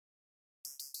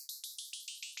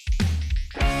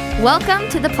Welcome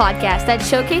to the podcast that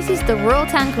showcases the rural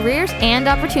town careers and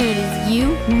opportunities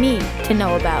you need to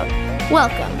know about.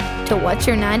 Welcome to What's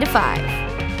Your 9 to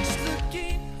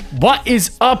 5. What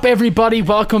is up, everybody?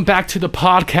 Welcome back to the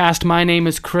podcast. My name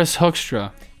is Chris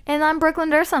Hoekstra. And I'm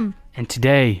Brooklyn Dursum. And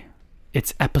today,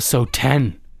 it's episode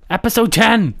 10. Episode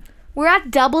 10! We're at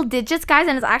double digits, guys,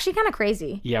 and it's actually kind of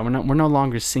crazy. Yeah, we're no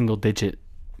longer single-digit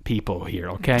people here,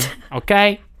 okay?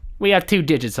 Okay? We have 2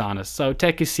 digits on us, so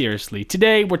take it seriously.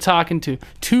 Today, we're talking to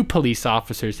 2 police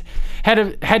officers.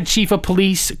 Head Chief of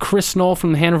Police, Chris Knoll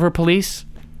from the Hanover Police.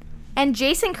 And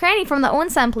Jason Cranny from the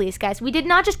Owensound Police, guys. We did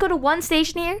not just go to one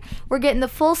station here. We're getting the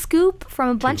full scoop from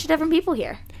a bunch of different people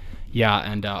here.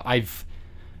 Yeah, and I've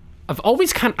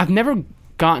never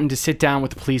gotten to sit down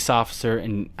with a police officer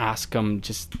and ask them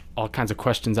just all kinds of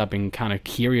questions I've been kind of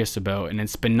curious about, and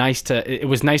it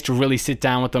was nice to really sit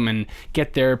down with them and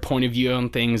get their point of view on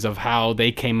things of how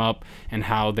they came up and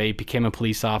how they became a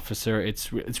police officer.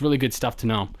 It's really good stuff to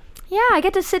know. Yeah, I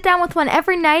get to sit down with one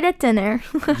every night at dinner.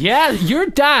 Yeah, your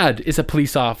dad is a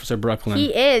police officer, Brooklyn.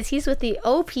 He is. He's with the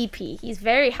OPP. He's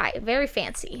very high, very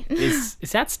fancy. Was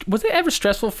it ever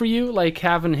stressful for you, like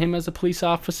having him as a police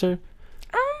officer?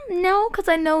 No, because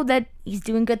I know that he's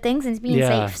doing good things and he's being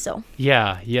safe. So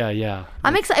yeah.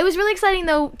 I'm excited. It was really exciting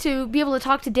though to be able to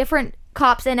talk to different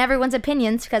cops and everyone's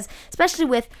opinions, because especially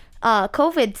with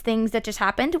COVID things that just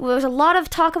happened, there was a lot of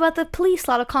talk about the police,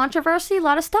 a lot of controversy, a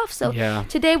lot of stuff. So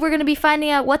Today we're going to be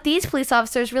finding out what these police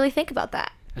officers really think about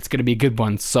that. It's going to be a good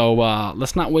one. So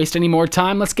let's not waste any more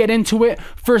time. Let's get into it.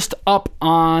 First up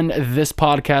on this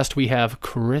podcast, we have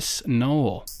Chris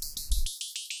Knoll.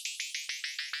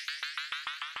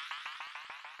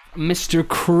 Mr.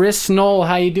 Chris Knoll,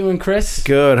 how you doing, Chris?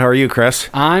 Good. How are you, Chris?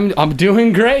 I'm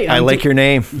doing great. I like your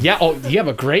name. Yeah. Oh, you have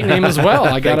a great name as well.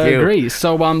 I gotta agree.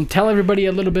 So, tell everybody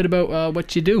a little bit about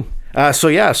what you do.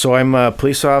 So I'm a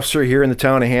police officer here in the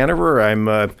town of Hanover.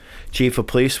 I'm chief of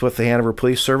police with the Hanover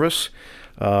Police Service.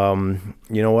 You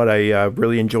know what? I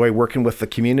really enjoy working with the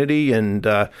community and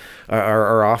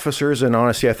our officers. And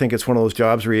honestly, I think it's one of those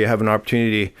jobs where you have an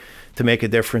opportunity to make a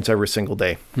difference every single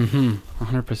day.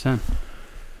 100%.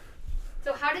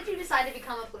 So how did you decide to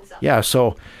become a police officer? Yeah,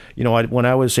 so, when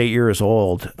I was 8 years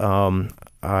old,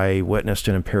 I witnessed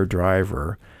an impaired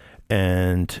driver,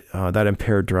 and that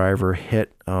impaired driver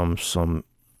hit a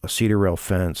cedar rail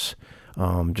fence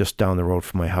just down the road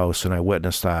from my house, and I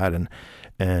witnessed that, and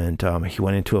he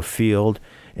went into a field,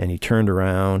 and he turned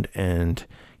around, and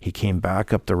he came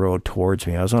back up the road towards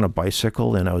me. I was on a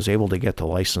bicycle, and I was able to get the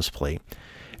license plate,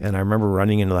 and I remember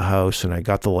running into the house, and I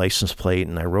got the license plate,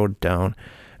 and I wrote it down.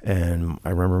 And I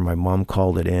remember my mom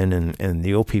called it in, and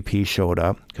the OPP showed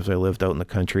up because I lived out in the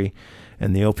country,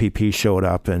 and the OPP showed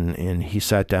up, and he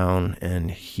sat down,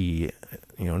 and he,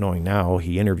 knowing now,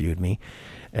 he interviewed me,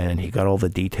 and he got all the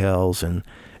details and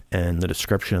the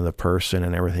description of the person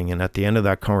and everything. And at the end of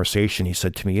that conversation, he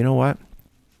said to me, "You know what?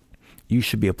 You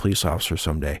should be a police officer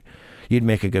someday. You'd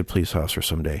make a good police officer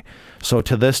someday." So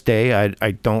to this day,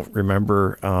 I don't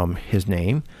remember his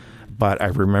name, but I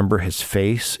remember his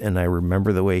face, and I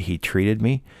remember the way he treated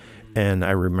me, and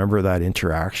I remember that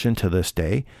interaction to this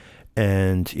day.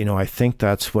 And, I think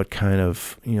that's what kind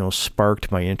of,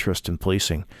 sparked my interest in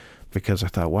policing, because I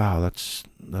thought, wow,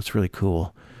 that's really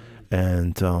cool.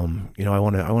 And, I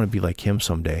want to be like him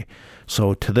someday.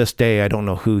 So to this day, I don't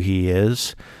know who he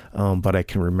is, but I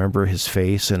can remember his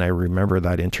face, and I remember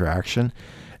that interaction.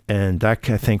 And that,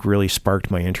 I think, really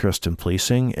sparked my interest in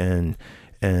policing. And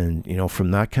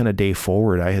from that kind of day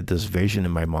forward, I had this vision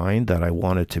in my mind that I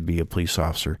wanted to be a police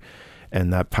officer.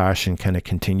 And that passion kind of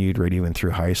continued right even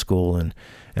through high school. And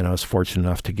I was fortunate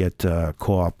enough to get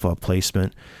co-op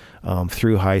placement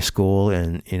through high school.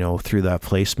 And, through that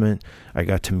placement, I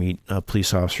got to meet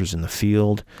police officers in the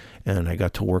field. And I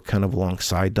got to work kind of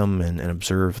alongside them and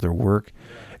observe their work.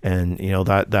 And,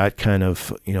 that kind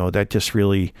of, that just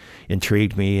really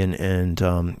intrigued me. And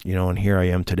here I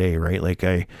am today, right? Like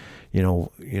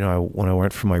when I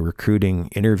went for my recruiting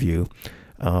interview,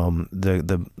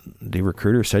 the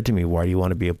recruiter said to me, "Why do you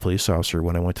want to be a police officer?"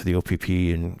 When I went to the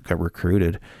OPP and got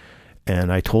recruited,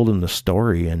 and I told him the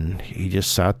story, and he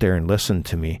just sat there and listened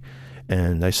to me.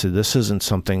 And I said, "This isn't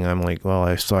something." I'm like, "Well,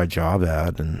 I saw a job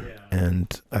ad,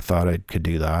 and I thought I could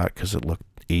do that because it looked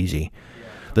easy."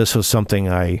 This was something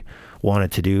I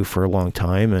wanted to do for a long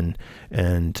time, and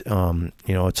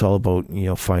it's all about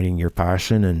finding your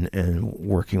passion and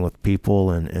working with people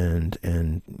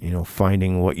and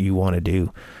finding what you want to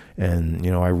do. And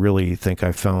I really think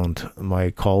I found my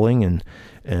calling.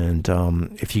 And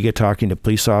if you get talking to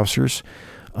police officers,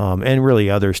 and really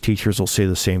others, teachers will say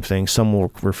the same thing. Some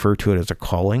will refer to it as a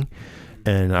calling,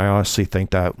 And I honestly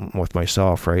think that with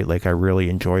myself, right? Like, I really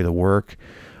enjoy the work.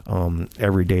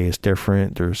 Every day is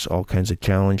different. There's all kinds of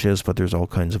challenges, but there's all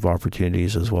kinds of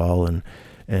opportunities as well.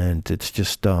 And it's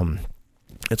just,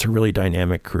 it's a really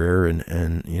dynamic career,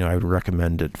 and you know, I would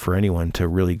recommend it for anyone to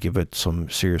really give it some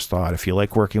serious thought. If you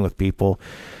like working with people,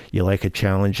 you like a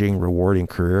challenging, rewarding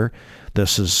career,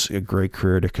 this is a great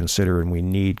career to consider, and we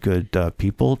need good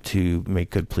people to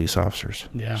make good police officers.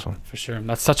 Yeah, for sure.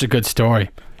 That's such a good story.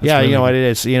 That's really, you know what it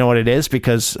is. You know what it is,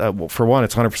 because for one,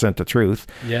 it's 100% the truth.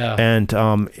 Yeah. And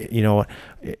you know,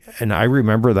 and I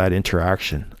remember that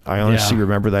interaction. I honestly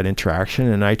remember that interaction,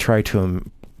 and I try to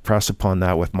impress upon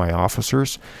that with my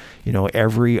officers. You know,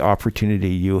 every opportunity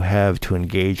you have to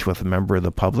engage with a member of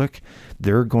the public,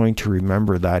 they're going to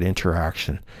remember that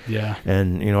interaction. Yeah.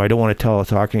 And, you know, I don't want to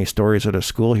talk any stories at a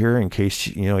school here in case,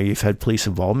 you know, you've had police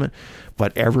involvement,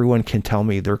 but everyone can tell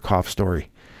me their cop story.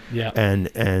 Yeah.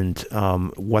 And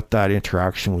what that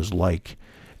interaction was like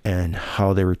and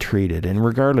how they were treated. And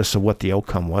regardless of what the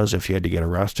outcome was, if you had to get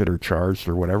arrested or charged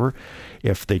or whatever,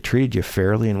 if they treated you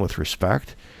fairly and with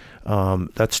respect,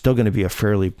 that's still going to be a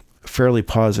fairly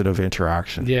positive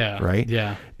interaction. Yeah. Right.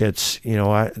 Yeah. It's, you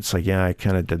know, it's like, yeah, I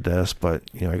kind of did this, but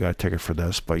you know, I got a ticket for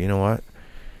this, but you know what?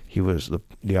 He was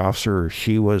the officer, or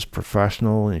she was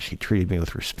professional, and she treated me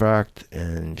with respect,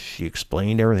 and she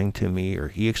explained everything to me, or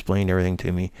he explained everything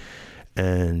to me,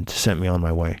 and sent me on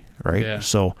my way. Right. Yeah.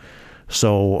 So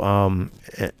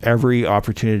every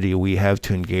opportunity we have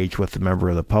to engage with a member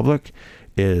of the public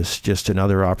is just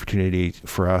another opportunity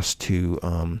for us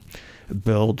to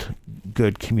build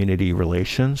good community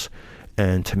relations,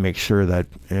 and to make sure that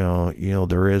you know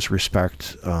there is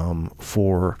respect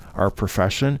for our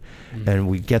profession, and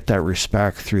we get that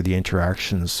respect through the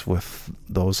interactions with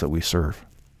those that we serve.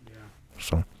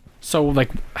 Yeah. So like,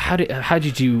 how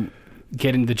did you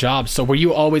get into the job? So were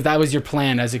you always, that was your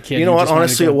plan as a kid? You know what?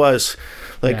 Honestly, it was.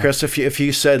 Like, Yeah. Chris, if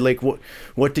you said, like,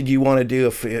 what did you want to do?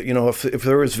 If you know, if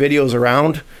there was videos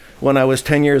around when I was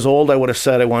 10 years old, I would have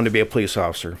said I wanted to be a police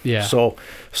officer. Yeah. So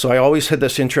I always had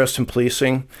this interest in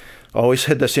policing, always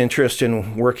had this interest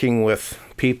in working with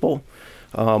people,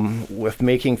 with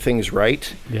making things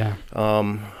right. Yeah.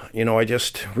 You know, I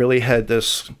just really had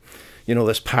this, you know,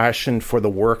 this passion for the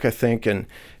work, I think, and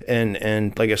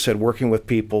like I said, working with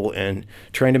people and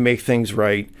trying to make things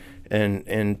right,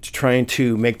 and trying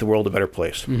to make the world a better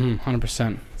place.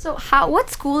 100%. So what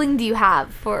schooling do you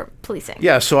have for policing?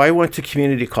 Yeah, so I went to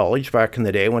community college back in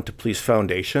the day. I went to Police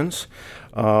Foundations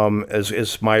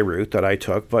as my route that I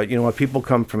took. But you know what, people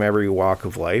come from every walk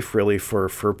of life really for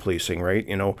policing, right?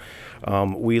 You know,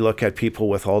 we look at people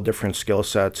with all different skill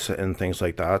sets and things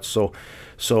like that. So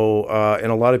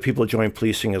and a lot of people join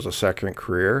policing as a second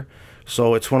career.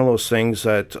 So it's one of those things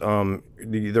that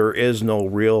there is no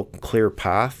real clear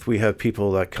path. We have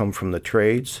people that come from the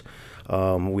trades.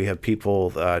 We have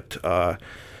people that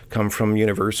come from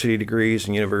university degrees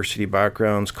and university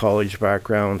backgrounds, college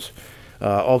backgrounds,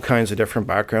 all kinds of different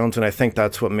backgrounds. And I think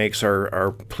that's what makes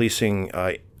our policing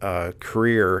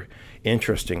career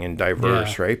interesting and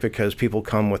diverse, right? Because people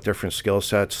come with different skill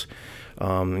sets.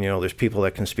 You know, there's people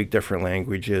that can speak different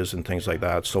languages and things like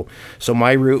that. So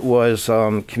my route was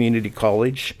community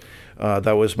college.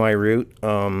 That was my route.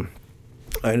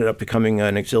 I ended up becoming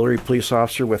an auxiliary police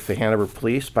officer with the Hanover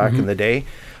Police back in the day.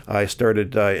 I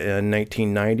started in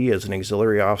 1990 as an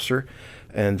auxiliary officer,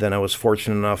 and then I was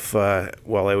fortunate enough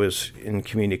while I was in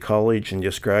community college and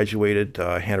just graduated,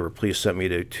 Hanover Police sent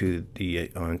me to the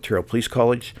Ontario Police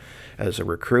College as a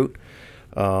recruit.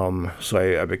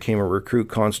 So I became a recruit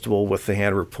constable with the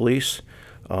Hanover Police,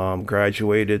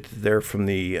 graduated there from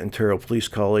the Ontario Police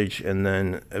College, and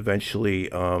then eventually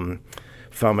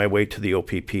found my way to the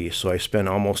OPP. So I spent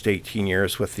almost 18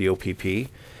 years with the OPP,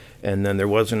 and then there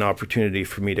was an opportunity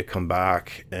for me to come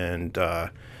back and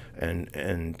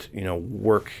you know,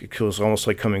 work. It was almost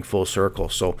like coming full circle.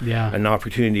 So an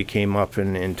opportunity came up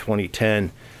in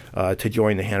 2010 to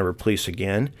join the Hanover Police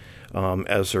again.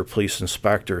 As their police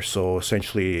inspector, so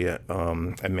essentially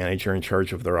a manager in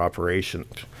charge of their operations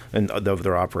and of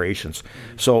their operations.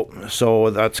 So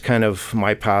that's kind of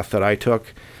my path that I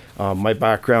took. My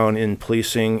background in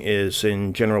policing is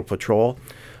in general patrol,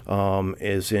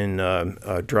 is in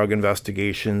drug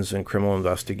investigations and criminal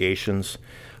investigations.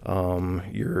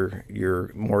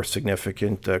 Your more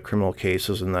significant criminal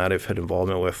cases and that I've had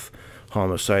involvement with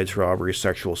homicides, robberies,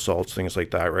 sexual assaults, things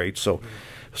like that, right? So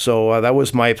that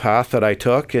was my path that I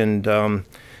took, and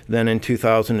then in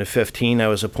 2015 I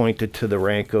was appointed to the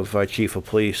rank of Chief of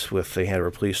Police with the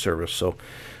Hanover Police Service.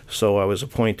 So I was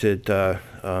appointed,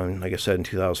 like I said, in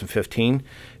 2015,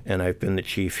 and I've been the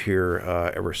chief here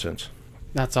ever since.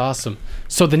 That's awesome.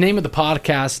 So the name of the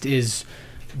podcast is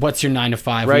What's Your 9 to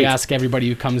 5? Right. We ask everybody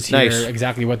who comes here Nice.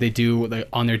 exactly what they do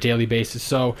on their daily basis.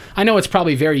 So I know it's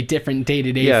probably very different day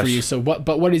to day Yes. for you. So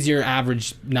what is your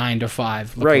average 9 to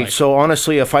 5 look Right. like? So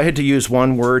honestly, if I had to use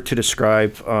one word to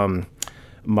describe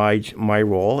my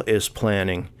role, is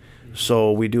planning.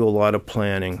 So we do a lot of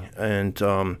planning, and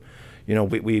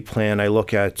we plan. I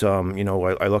look at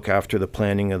I look after the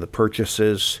planning of the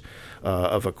purchases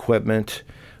of equipment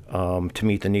to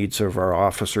meet the needs of our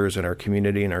officers and our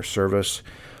community and our service.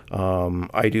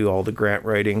 I do all the grant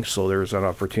writing, so there's an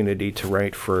opportunity to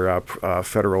write for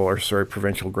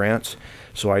provincial grants.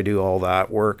 So I do all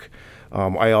that work.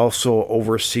 I also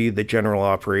oversee the general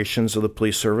operations of the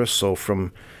police service. So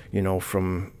from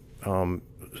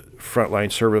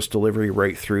frontline service delivery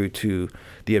right through to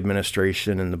the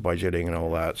administration and the budgeting and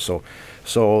all that. So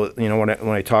when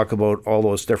I talk about all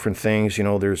those different things,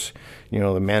 there's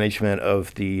the management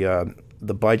of the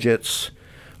budgets,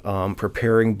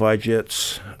 preparing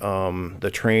budgets,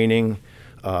 the training,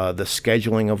 the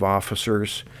scheduling of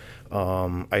officers.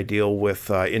 I deal with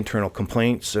internal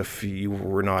complaints. If you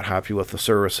were not happy with the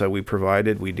service that we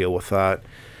provided, we deal with that,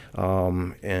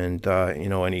 and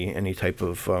any type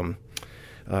of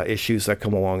issues that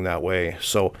come along that way.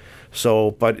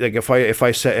 But like if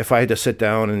I had to sit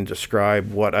down and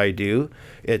describe what I do,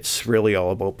 it's really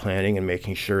all about planning and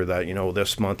making sure that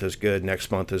this month is good,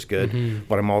 next month is good. Mm-hmm.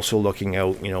 But I'm also looking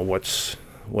out, what's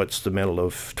the middle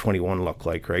of 21 look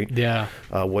like, right? Yeah.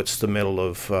 What's the middle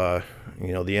of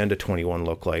the end of 21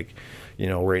 look like?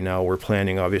 Right now we're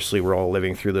planning. Obviously, we're all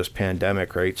living through this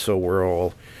pandemic, right? So we're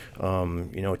all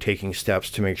taking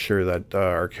steps to make sure that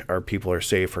our people are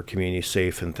safe, our community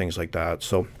safe, and things like that.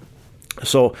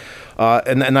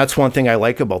 And that's one thing I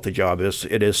like about the job is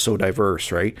it is so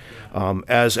diverse, right?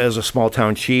 As a small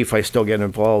town chief, I still get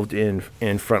involved in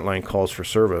frontline calls for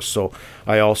service. So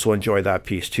I also enjoy that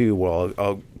piece too. Well,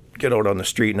 I'll get out on the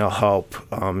street and I'll help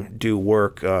do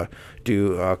work,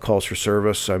 do calls for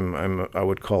service. I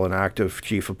would call an active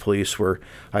chief of police, where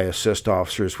I assist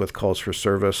officers with calls for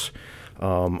service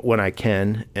when I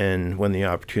can and when the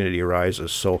opportunity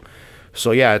arises.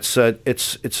 So yeah, it's a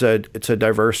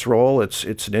diverse role.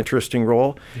 It's an interesting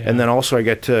role, and then also I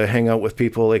get to hang out with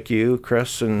people like you,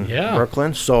 Chris, and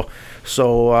Brooklyn. So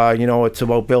it's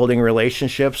about building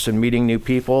relationships and meeting new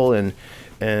people and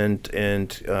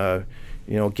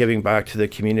giving back to the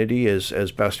community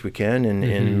as best we can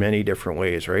in many different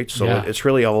ways, right? So it's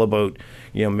really all about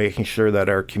making sure that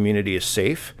our community is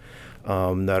safe,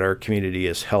 that our community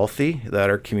is healthy, that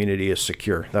our community is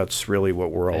secure. That's really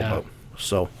what we're all about.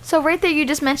 So right there, you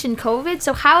just mentioned COVID.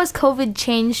 So how has COVID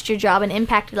changed your job and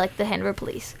impacted the Henry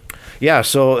Police? Yeah,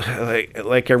 so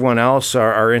like everyone else,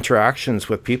 our interactions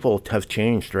with people have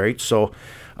changed, right? So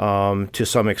to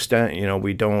some extent,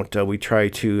 we've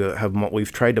tried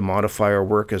to modify our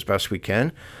work as best we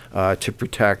can to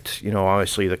protect,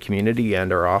 obviously the community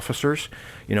and our officers.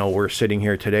 We're sitting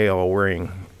here today all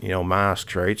wearing,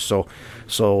 masks, right? So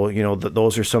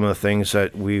those are some of the things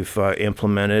that we've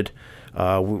implemented.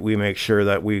 We make sure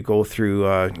that we go through,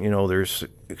 there's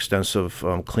extensive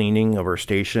cleaning of our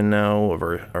station now, of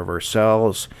our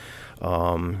cells,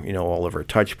 all of our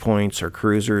touch points, our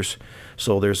cruisers.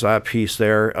 So there's that piece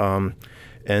there.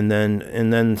 And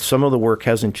then some of the work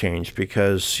hasn't changed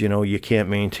because, you can't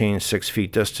maintain 6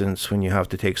 feet distance when you have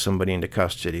to take somebody into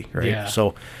custody, right? Yeah.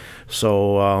 So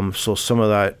some of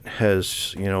that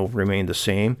has, remained the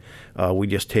same. We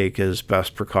just take as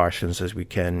best precautions as we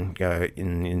can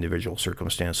in individual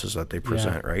circumstances that they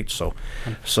present, right? So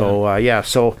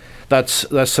that's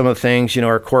some of the things.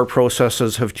 Our core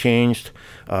processes have changed.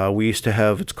 We used to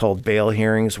have, it's called bail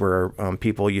hearings, where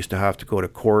people used to have to go to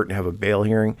court and have a bail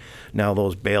hearing. Now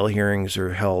those bail hearings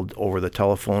are held over the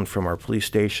telephone from our police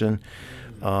station.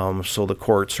 So the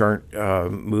courts aren't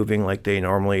moving like they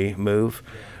normally move.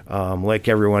 Like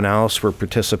everyone else, we're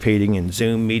participating in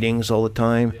Zoom meetings all the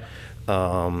time.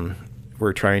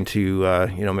 We're trying to,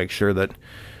 make sure that,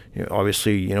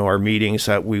 obviously, our meetings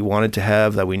that we wanted to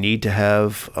have, that we need to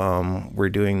have, we're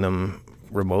doing them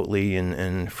remotely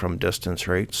and from distance,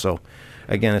 right? So,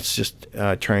 again, it's just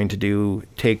trying to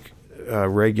take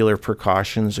regular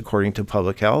precautions according to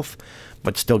public health,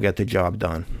 but still get the job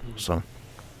done. So,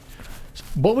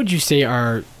 what would you say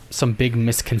are some big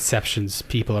misconceptions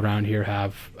people around here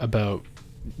have about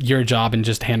your job and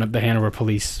just the Hanover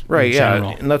Police Right, in yeah,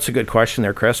 general? and that's a good question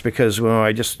there, Chris, because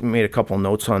I just made a couple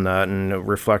notes on that and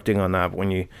reflecting on that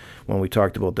when we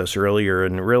talked about this earlier.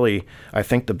 And really, I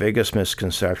think the biggest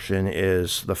misconception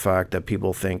is the fact that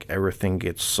people think everything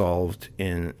gets solved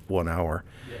in 1 hour,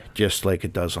 just like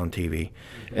it does on TV.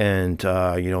 And,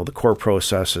 the court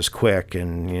process is quick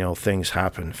and, things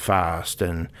happen fast.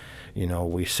 And,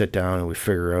 we sit down and we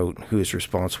figure out who's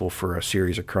responsible for a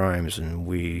series of crimes, and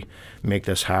we make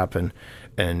this happen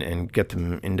and get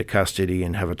them into custody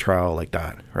and have a trial like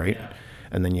that, right? Yeah.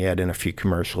 And then you add in a few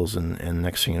commercials, and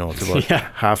next thing you know, it's about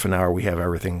half an hour, we have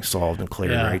everything solved and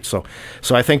clear, right? So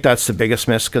I think that's the biggest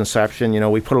misconception.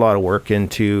 We put a lot of work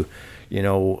into,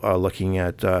 looking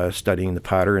at studying the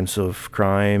patterns of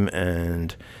crime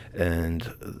and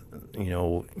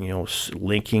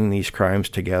linking these crimes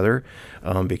together,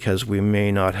 because we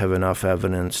may not have enough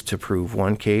evidence to prove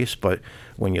one case, but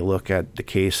when you look at the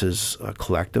cases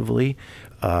collectively,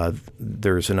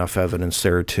 there's enough evidence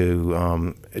there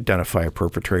to identify a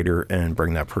perpetrator and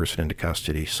bring that person into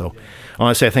custody. So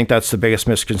honestly, I think that's the biggest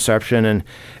misconception.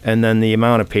 And then the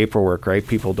amount of paperwork, right?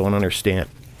 People don't understand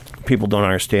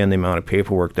the amount of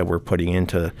paperwork that we're putting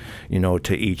into,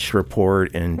 to each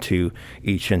report and to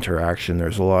each interaction.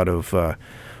 There's a lot of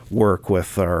work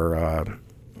with our,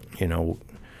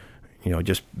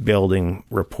 just building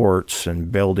reports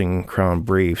and building Crown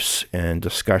briefs and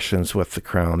discussions with the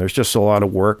Crown. There's just a lot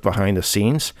of work behind the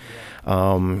scenes.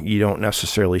 You don't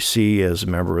necessarily see as a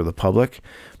member of the public,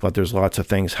 but there's lots of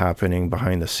things happening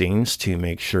behind the scenes to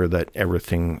make sure that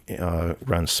everything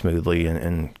runs smoothly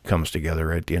and comes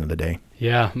together at the end of the day.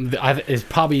 Yeah, it's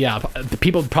probably, the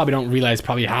people probably don't realize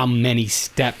probably how many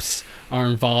steps are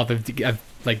involved at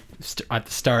the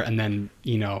start, and then,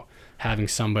 having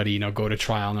somebody, go to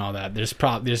trial and all that. There's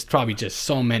probably just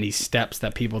so many steps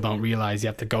that people don't realize you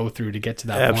have to go through to get to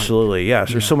that point. Absolutely, yes.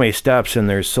 There's so many steps, and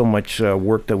there's so much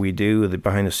work that we do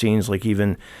behind the scenes, like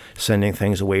even sending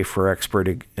things away for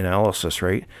expert analysis,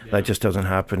 right? Yeah. That just doesn't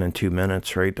happen in 2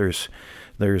 minutes, right? There's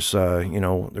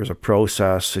a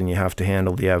process, and you have to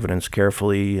handle the evidence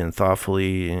carefully and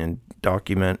thoughtfully and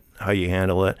document how you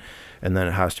handle it. And then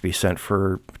it has to be sent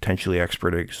for potentially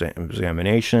expert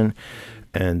examination.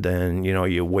 And then,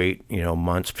 you wait,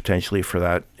 months potentially for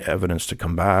that evidence to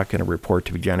come back and a report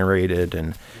to be generated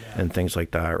and things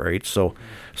like that, right? So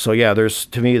yeah, that's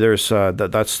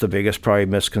the biggest probably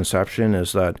misconception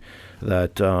is that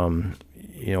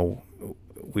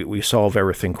we solve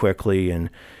everything quickly and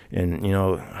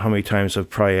how many times have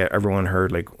probably everyone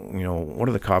heard what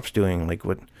are the cops doing?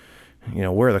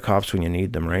 Where are the cops when you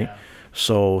need them, right? Yeah.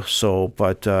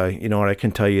 But I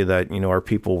can tell you that, our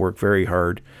people work very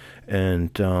hard. And,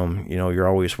 you're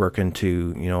always working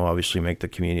to, obviously make the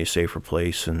community a safer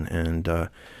place and do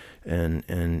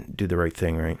the right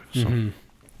thing, right? So. Mm-hmm.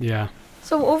 Yeah.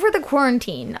 So over the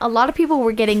quarantine, a lot of people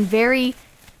were getting very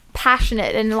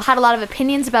passionate and had a lot of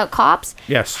opinions about cops.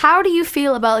 Yes. How do you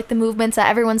feel about the movements that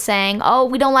everyone's saying, oh,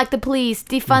 we don't like the police,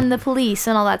 defund the police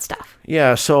and all that stuff?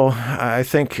 Yeah. So I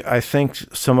think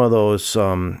some of those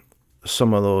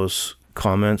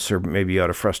comments are maybe out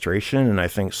of frustration. And I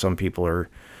think some people are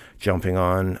jumping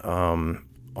on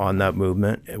that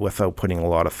movement without putting a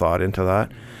lot of thought into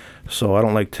that. So I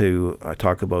don't like to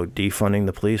talk about defunding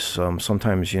the police.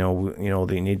 Sometimes,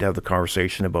 they need to have the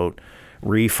conversation about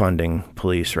refunding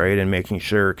police, right? And making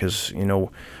sure, because, I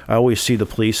always see the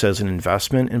police as an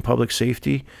investment in public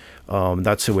safety.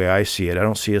 That's the way I see it. I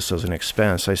don't see us as an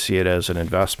expense. I see it as an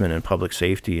investment in public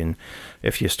safety. And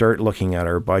if you start looking at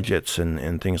our budgets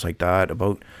and things like that,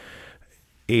 about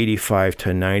 85 to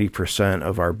 90%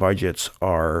 of our budgets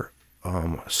are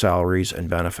salaries and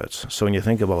benefits. So when you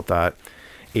think about that,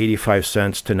 85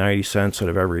 cents to 90 cents out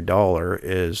of every dollar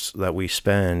is that we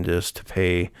spend is to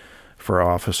pay for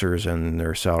officers and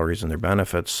their salaries and their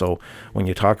benefits. So when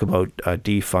you talk about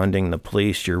defunding the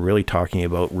police, you're really talking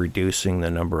about reducing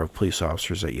the number of police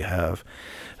officers that you have.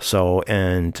 So,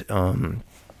 and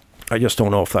I just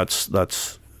don't know if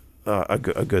that's a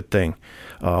good thing.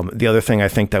 The other thing I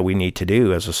think that we need to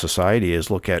do as a society is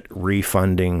look at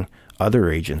refunding other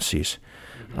agencies.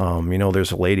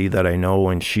 There's a lady that I know,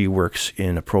 and she works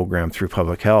in a program through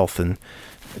public health, and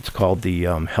it's called the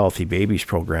Healthy Babies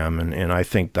Program. And I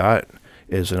think that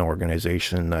is an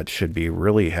organization that should be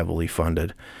really heavily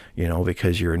funded,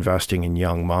 because you're investing in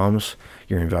young moms,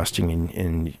 you're investing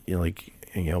in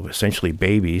essentially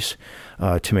babies,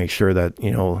 to make sure that,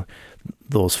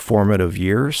 those formative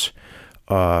years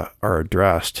are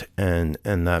addressed, and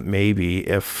that maybe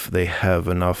if they have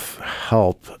enough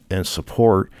help and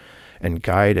support and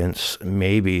guidance,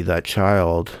 maybe that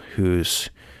child who's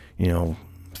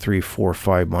 3, 4,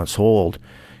 5 months old,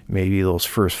 maybe those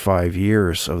first 5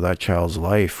 years of that child's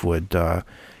life would,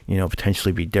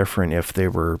 potentially be different if they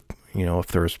were, if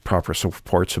there was proper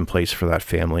supports in place for that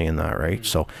family and that, right?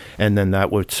 So, and then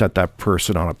that would set that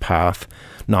person on a path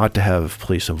not to have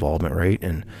police involvement, right?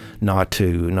 And not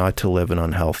to live an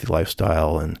unhealthy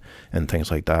lifestyle and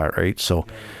things like that, right? So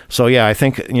yeah, I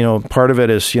think, part of it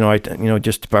is,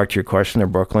 just back to your question there,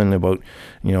 Brooklyn, about,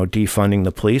 defunding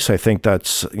the police. I think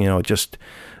that's, just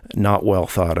not well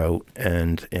thought out.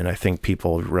 And I think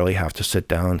people really have to sit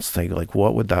down and think, like,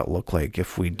 what would that look like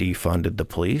if we defunded the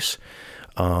police?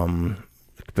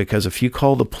 Because if you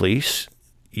call the police,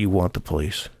 you want the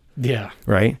police. Yeah.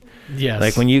 Right? Yes.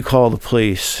 Like when you call the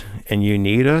police and you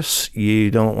need us, you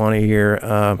don't want to hear,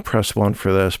 press 1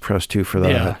 for this, press 2 for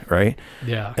that, right?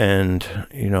 Yeah. And,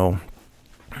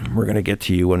 we're going to get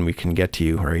to you when we can get to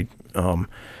you, right?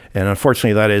 And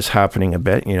unfortunately that is happening a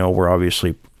bit. We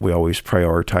always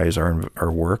prioritize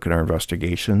our work and our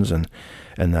investigations and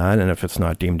that. And if it's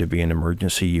not deemed to be an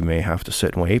emergency, you may have to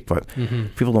sit and wait, but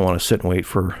people don't want to sit and wait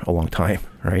for a long time,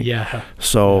 right? Yeah.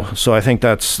 So I think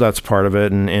that's part of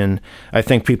it. And I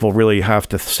think people really have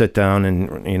to sit down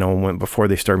and, before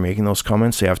they start making those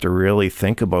comments, they have to really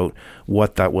think about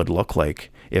what that would look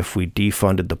like if we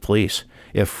defunded the police.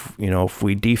 If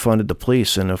we defunded the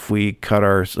police and if we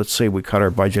let's say we cut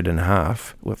our budget in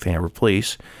half with Hanover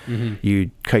Police,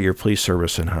 you cut your police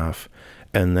service in half.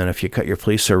 And then if you cut your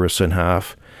police service in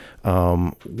half,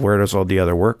 where does all the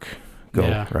other work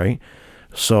go, right?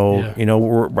 So,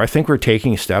 I think we're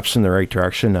taking steps in the right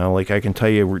direction now. Like I can tell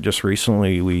you, we're just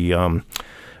recently, we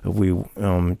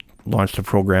launched a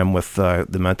program with the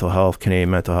Canadian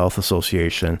Mental Health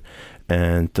Association,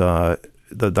 and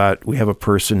that we have a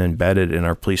person embedded in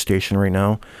our police station right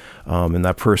now, and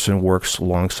that person works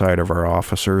alongside of our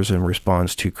officers and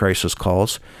responds to crisis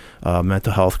calls,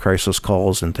 mental health crisis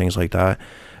calls and things like that.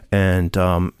 And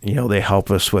they help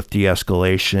us with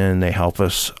de-escalation. They help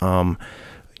us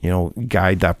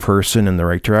guide that person in the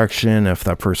right direction if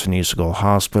that person needs to go to the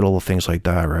hospital, things like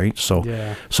that, right? So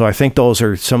I think those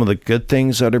are some of the good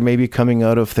things that are maybe coming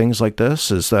out of things like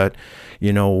this, is that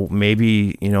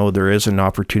maybe there is an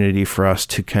opportunity for us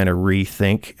to kind of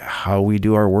rethink how we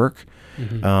do our work,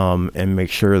 and make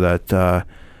sure that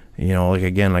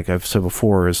like I've said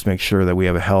before, is make sure that we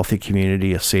have a healthy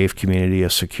community, a safe community, a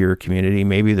secure community.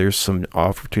 Maybe there's some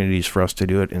opportunities for us to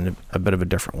do it in a bit of a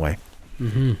different way.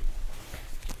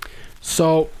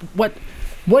 So what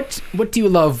do you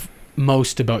love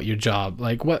most about your job?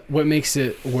 Like what makes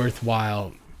it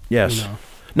worthwhile? Yes.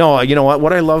 No, you know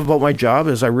what I love about my job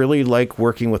is I really like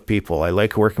working with people. I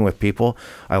like working with people.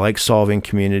 I like solving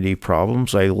community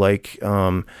problems. I like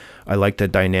the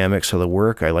dynamics of the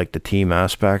work. I like the team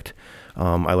aspect.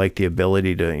 I like the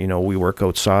ability to, we work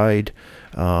outside.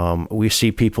 We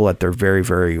see people at their very,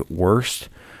 very worst,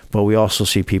 but we also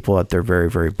see people at their very,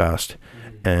 very best.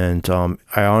 And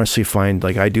I honestly find,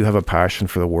 like, I do have a passion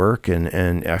for the work,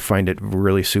 and I find it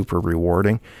really super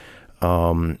rewarding.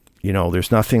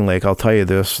 There's nothing like, I'll tell you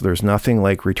this, there's nothing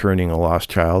like returning a lost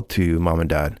child to mom and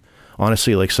dad.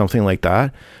 Honestly, like something like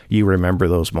that, you remember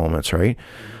those moments, right?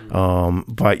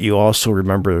 But you also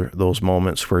remember those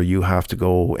moments where you have to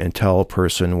go and tell a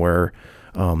person where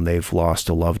they've lost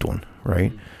a loved one,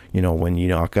 right? When you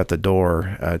knock at the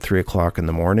door at 3:00 in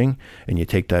the morning and you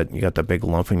got that big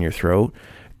lump in your throat,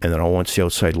 and then all once the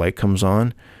outside light comes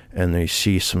on and they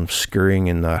see some scurrying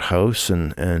in that house,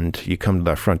 and you come to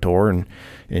that front door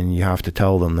and you have to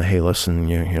tell them that, hey, listen,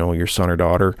 your son or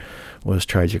daughter was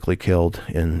tragically killed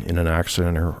in an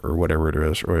accident or whatever it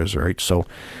is, right? So,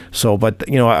 but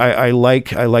I like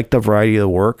the variety of the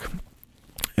work.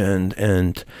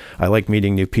 And I like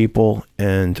meeting new people,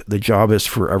 and the job is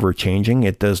forever changing.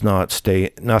 It does not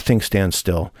nothing stands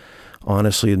still.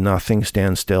 Honestly, nothing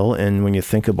stands still. And when you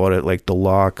think about it, like, the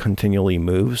law continually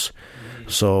moves.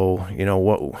 So,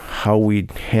 how we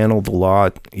handled the law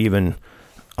even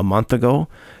a month ago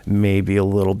may be a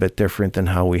little bit different than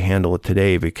how we handle it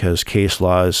today, because case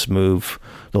laws move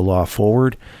the law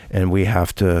forward, and we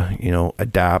have to,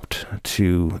 adapt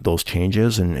to those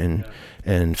changes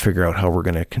and figure out how we're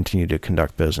going to continue to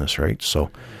conduct business, right?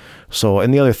 So,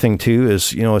 and the other thing too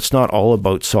is, it's not all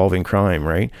about solving crime,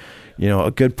 right?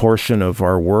 A good portion of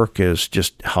our work is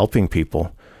just helping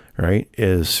people, right?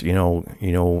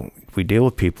 We deal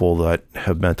with people that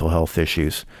have mental health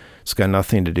issues. It's got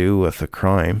nothing to do with a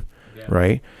crime,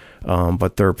 right?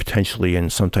 But they're potentially in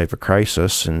some type of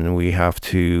crisis, and we have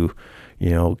to,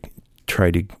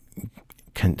 try to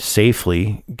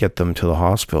safely get them to the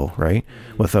hospital, right?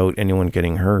 Without anyone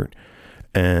getting hurt.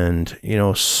 And,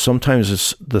 sometimes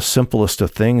it's the simplest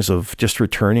of things, of just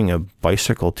returning a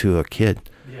bicycle to a kid.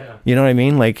 Yeah. You know what I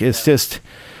mean? Like, it's just,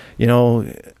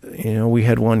 We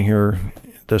had one here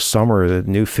this summer, the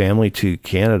new family to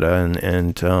Canada,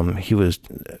 and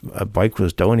a bike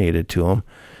was donated to him,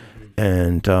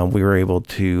 and we were able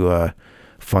to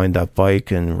find that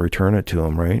bike and return it to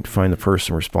him, right? Find the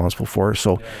person responsible for it.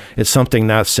 So it's something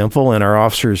that simple, and our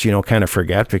officers, kind of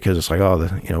forget because it's like,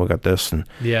 we got this, and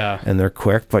they're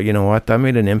quick. But you know what? That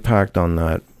made an impact on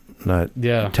that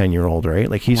 10-year-old, right?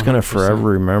 Like he's going to forever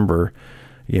remember,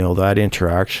 that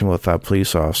interaction with that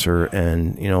police officer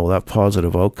and, that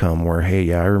positive outcome where,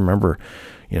 hey, I remember,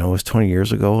 it was 20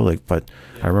 years ago, but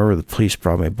I remember the police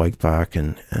brought my bike back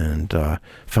and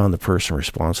found the person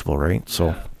responsible, right?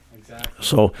 So,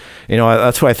 So,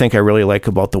 that's what I think I really like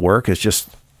about the work is just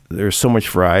there's so much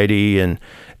variety and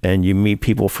you meet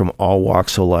people from all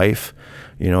walks of life.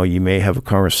 You may have a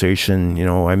conversation,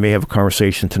 I may have a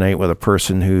conversation tonight with a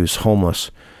person who's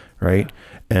homeless, right?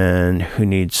 And who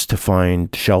needs to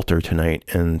find shelter tonight.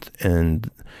 And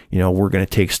we're going to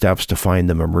take steps to find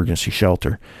them emergency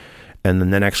shelter. And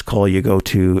then the next call you go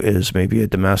to is maybe a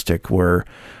domestic where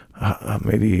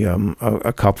maybe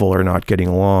a couple are not getting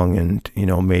along, and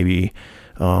maybe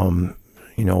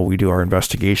we do our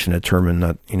investigation to determine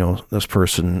that this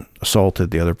person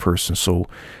assaulted the other person. So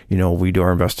we do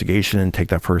our investigation and take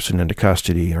that person into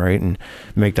custody, right, and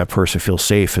make that person feel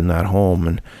safe in that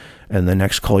home. And the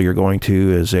next call you're going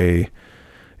to is a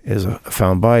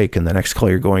found bike, and the next call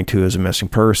you're going to is a missing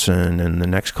person, and the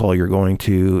next call you're going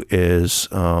to is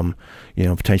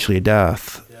potentially a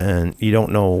death, and you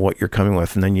don't know what you're coming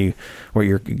with, and then what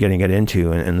you're getting it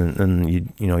into, and then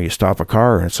you stop a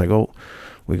car, and it's like, oh,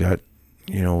 we got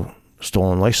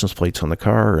stolen license plates on the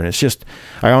car. And it's just,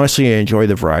 I honestly enjoy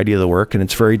the variety of the work, and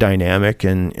it's very dynamic,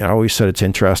 and I always said it's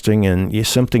interesting, and it's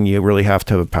something you really have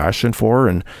to have a passion for.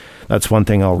 And that's one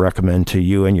thing I'll recommend to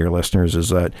you and your listeners is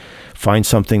that find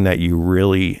something that you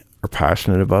really are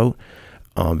passionate about,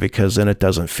 because then it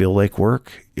doesn't feel like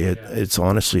work. It's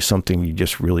honestly something you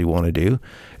just really want to do.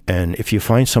 And if you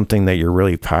find something that you're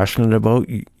really passionate about,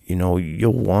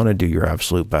 you'll want to do your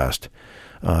absolute best.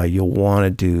 You'll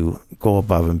want to go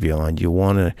above and beyond. You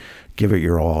want to give it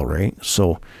your all, right?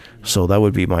 So that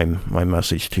would be my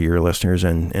message to your listeners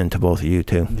and to both of you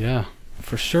too. Yeah,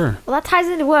 for sure. Well, that ties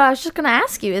into what I was just going to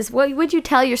ask you is what would you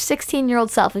tell your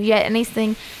 16-year-old self if you had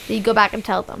anything that you go back and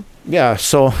tell them? Yeah,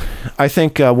 so I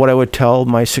think what I would tell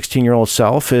my 16-year-old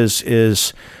self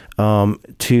is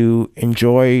to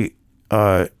enjoy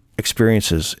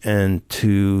experiences and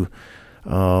to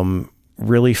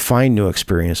really find new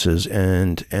experiences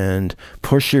and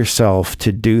push yourself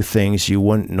to do things you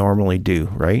wouldn't normally do,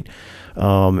 right?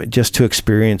 Just to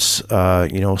experience,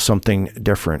 something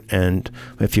different. And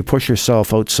if you push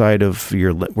yourself outside of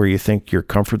where you think your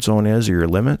comfort zone is or your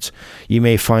limits, you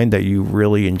may find that you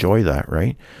really enjoy that,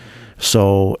 right?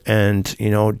 So, and,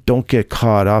 don't get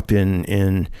caught up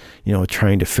in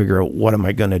trying to figure out what am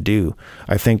I going to do.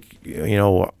 I think,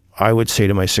 I would say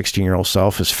to my 16-year-old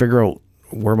self is figure out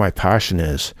where my passion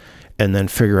is, and then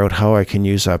figure out how I can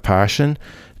use that passion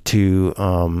to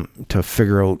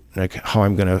figure out like how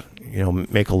I'm going to,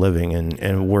 make a living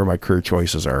and where my career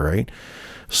choices are. Right.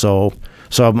 So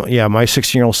my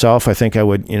 16-year-old self, I think I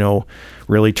would,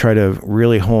 really try to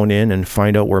really hone in and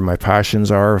find out where my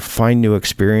passions are, find new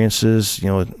experiences,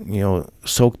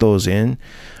 soak those in,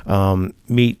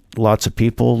 meet lots of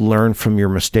people, learn from your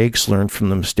mistakes, learn from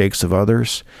the mistakes of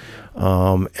others.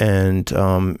 And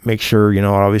make sure,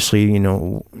 obviously,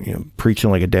 preaching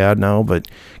like a dad now, but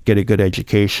get a good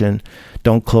education.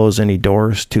 Don't close any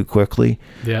doors too quickly.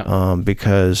 Yeah.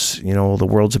 Because, the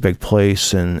world's a big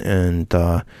place and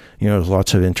there's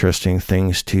lots of interesting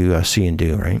things to see and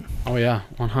do, right? Oh yeah,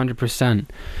 100%.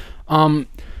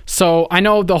 So I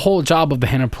know the whole job of the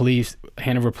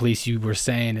Hanover Police, you were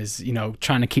saying, is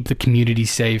trying to keep the community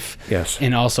safe. Yes.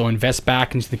 And also invest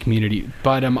back into the community.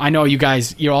 But I know you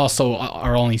guys, you also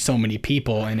are only so many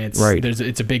people, and it's right.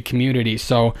 It's a big community.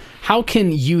 So how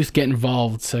can youth get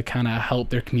involved to kind of help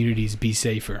their communities be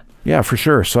safer? Yeah, for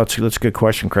sure. So that's a good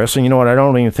question, Chris. And you know what? I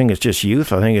don't even think it's just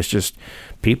youth. I think it's just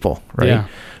people, right? Yeah.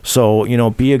 So,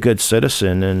 be a good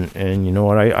citizen. And you know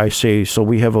what I say? So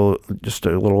we have just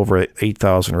a little over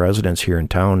 8,000 residents here in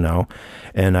town now.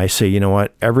 And I say, you know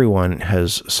what? Everyone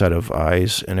has a set of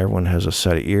eyes and everyone has a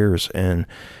set of ears. And,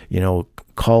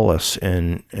 call us.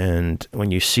 And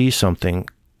when you see something,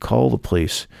 call the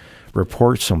police,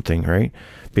 report something, right?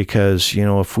 Because,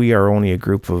 if we are only a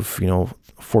group of,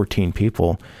 14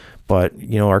 people, but,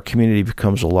 our community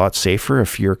becomes a lot safer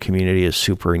if your community is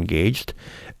super engaged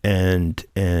and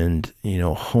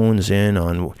hones in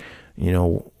on,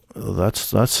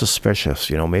 that's suspicious.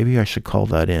 Maybe I should call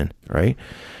that in, right?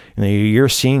 And you're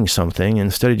seeing something, and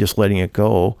instead of just letting it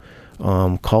go,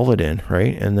 call it in,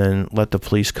 right? And then let the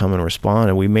police come and respond.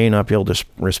 And we may not be able to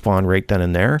respond right then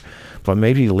and there, but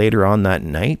maybe later on that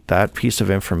night, that piece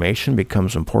of information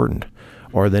becomes important.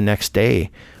 Or the next day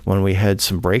when we had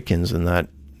some break-ins in that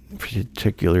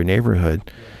particular neighborhood,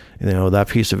 that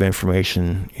piece of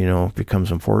information,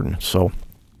 becomes important. So,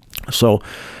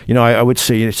 I would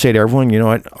say to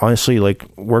everyone, honestly, like,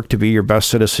 work to be your best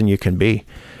citizen you can be,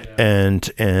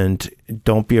 and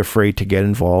don't be afraid to get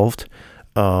involved.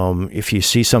 If you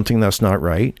see something that's not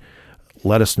right,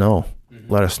 let us know.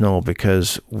 Let us know,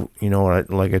 because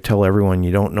like I tell everyone,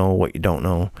 you don't know what you don't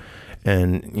know.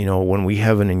 And when we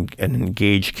have an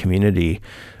engaged community,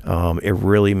 it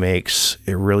really makes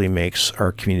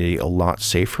our community a lot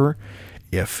safer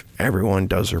if everyone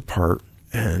does their part,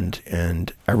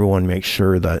 and everyone makes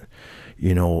sure that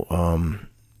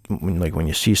when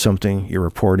you see something, you're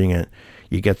reporting it,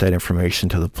 you get that information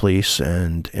to the police,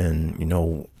 and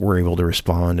we're able to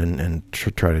respond and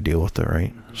try to deal with it,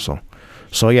 right? So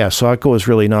that goes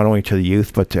really not only to the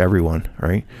youth but to everyone,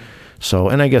 right? So,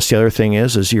 and I guess the other thing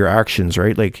is your actions,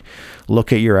 right? Like,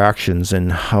 look at your actions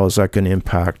and how is that going to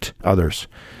impact others.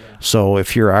 Yeah. So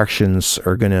if your actions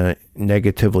are going to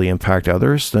negatively impact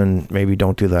others, then maybe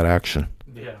don't do that action.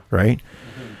 Yeah. Right?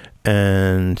 Mm-hmm.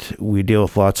 And we deal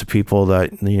with lots of people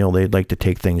that, they'd like to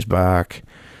take things back.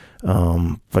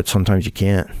 But sometimes you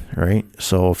can't, right?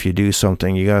 So if you do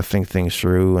something, you got to think things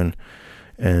through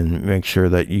and make sure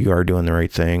that you are doing the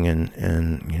right thing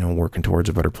and working towards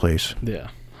a better place. Yeah.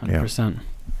 100%.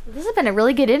 This has been a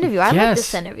really good interview. I like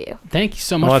this interview. Thank you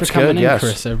so much for coming in,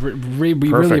 Chris. We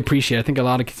really appreciate it. I think a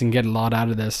lot of kids can get a lot out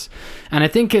of this. And I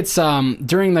think it's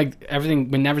during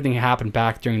when everything happened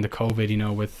back during the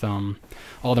COVID, with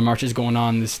all the marches going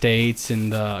on in the States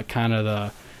and the kind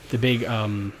of the big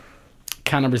kind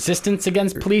of resistance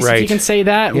against police, if you can say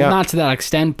that. Yeah. Well, not to that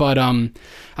extent, but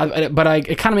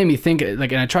it kind of made me think, and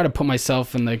I try to put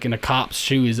myself in a cop's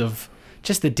shoes of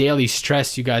just the daily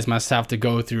stress you guys must have to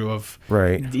go through of,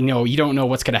 right. You don't know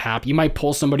what's going to happen. You might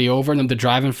pull somebody over and they're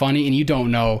driving funny and you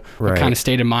don't know what kind of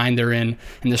state of mind they're in,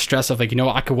 and the stress of I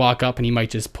could walk up and he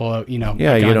might just pull out, you don't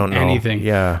know anything.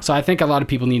 Yeah. So I think a lot of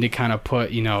people need to kind of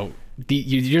put,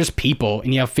 you're just people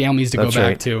and you have families to go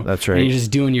back to. That's right. And you're just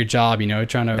doing your job,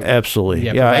 trying to. Absolutely.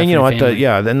 Yeah. And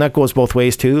and that goes both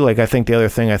ways too. Like, I think the other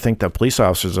thing that police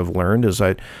officers have learned is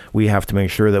that we have to make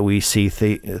sure that we see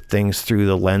things through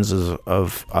the lenses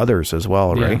of others as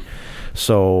well. Right. Yeah.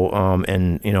 So,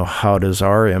 how does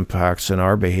our impacts and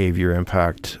our behavior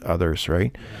impact others?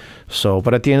 Right. So,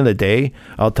 but at the end of the day,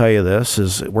 I'll tell you this,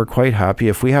 is we're quite happy.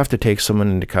 If we have to take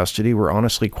someone into custody, we're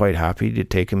honestly quite happy to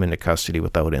take them into custody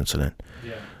without incident.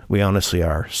 Yeah. We honestly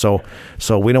are. So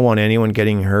we don't want anyone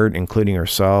getting hurt, including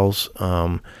ourselves,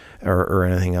 or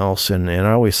anything else. And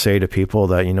I always say to people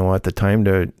that, the time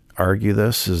to argue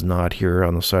this is not here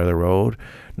on the side of the road,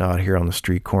 not here on the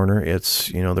street corner. It's,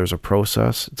 there's a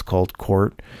process. It's called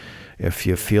court. If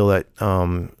you feel that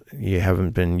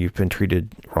you've been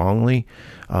treated wrongly,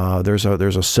 there's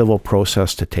a civil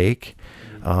process to take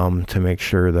to make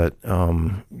sure that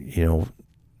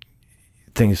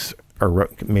things are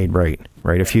made right.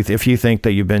 If you think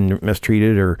that you've been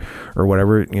mistreated or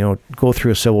whatever, go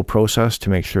through a civil process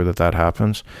to make sure that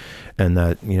happens, and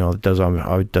that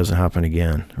it doesn't happen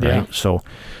again. Right. Yeah.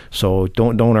 So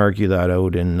don't argue that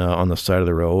out on the side of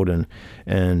the road,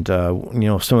 and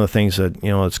some of the things that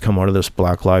that's come out of this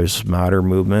Black Lives Matter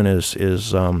movement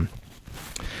is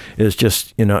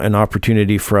just an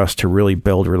opportunity for us to really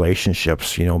build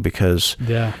relationships, because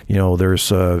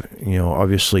there's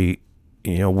obviously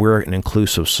we're an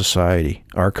inclusive society.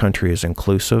 Our country is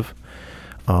inclusive,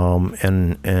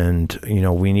 and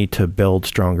we need to build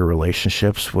stronger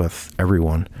relationships with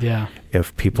everyone. Yeah.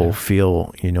 If people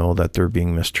feel that they're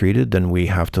being mistreated, then we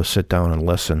have to sit down and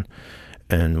listen,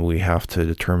 and we have to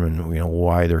determine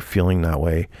why they're feeling that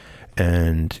way.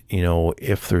 And,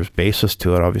 if there's basis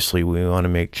to it, obviously we want to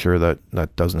make sure that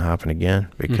doesn't happen again,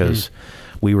 because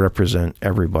we represent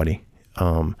everybody.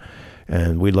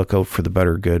 And we look out for the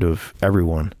better good of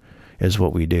everyone is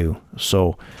what we do.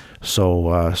 So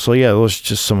yeah, those are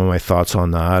just some of my thoughts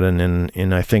on that.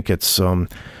 And I think it's,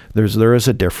 there is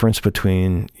a difference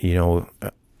between,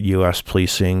 U.S.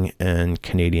 policing and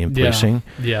Canadian policing.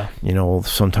 Yeah.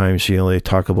 Sometimes, they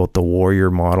talk about the warrior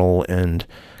model and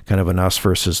kind of an us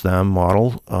versus them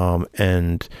model.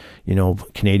 And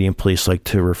Canadian police like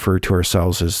to refer to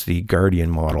ourselves as the guardian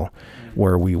model,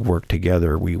 where we work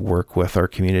together. We work with our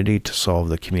community to solve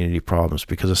the community problems,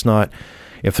 because it's not,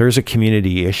 if there's a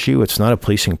community issue, it's not a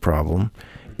policing problem.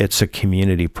 It's a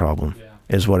community problem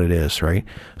is what it is, right?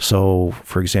 So,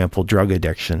 for example, drug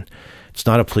addiction. It's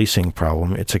not a policing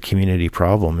problem. It's a community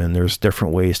problem. And there's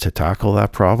different ways to tackle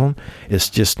that problem. It's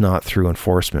just not through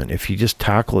enforcement. If you just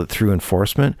tackle it through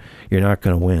enforcement, you're not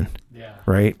going to win. Yeah.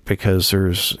 Right? Because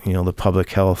there's, the public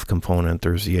health component,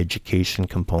 there's the education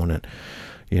component,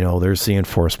 there's the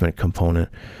enforcement component.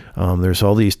 There's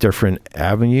all these different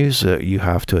avenues that you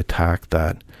have to attack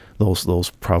those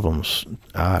problems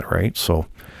at, right? So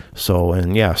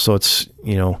it's,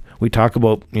 we talk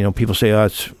about, people say,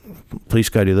 it's police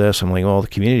got to do this. I'm like, well, the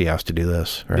community has to do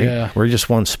this, right? Yeah. We're just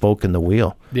one spoke in the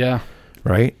wheel. Yeah.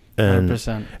 Right? And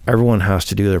 100%. everyone has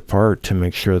to do their part to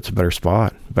make sure it's a better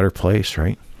spot, better place,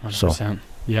 right? 100%. So.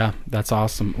 Yeah, that's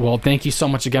awesome. Well, thank you so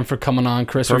much again for coming on,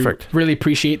 Chris. Perfect. We really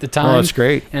appreciate the time. Oh, that's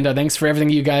great. And thanks for everything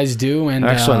you guys do. And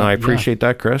excellent. I appreciate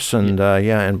that, Chris. And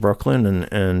in Brooklyn,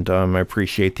 and I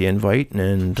appreciate the invite.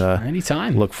 And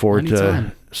anytime. Look forward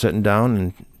to sitting down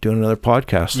and doing another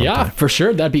podcast sometime. Yeah, for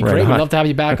sure. That'd be right great. On. We'd love to have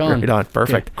you back on. Right on.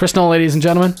 Perfect. Okay. Chris Noll, ladies and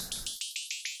gentlemen.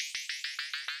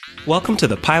 Welcome to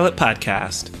the Pilot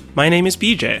Podcast. My name is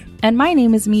BJ. And my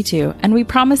name is Me Too. And we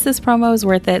promise this promo is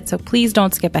worth it, so please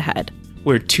don't skip ahead.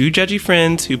 We're two judgy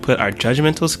friends who put our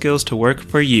judgmental skills to work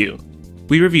for you.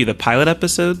 We review the pilot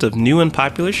episodes of new and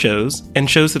popular shows and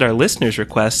shows that our listeners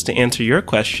request to answer your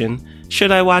question,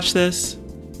 should I watch this?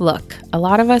 Look, a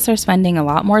lot of us are spending a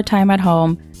lot more time at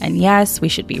home, and yes, we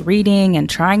should be reading and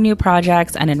trying new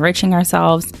projects and enriching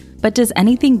ourselves, but does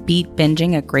anything beat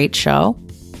binging a great show?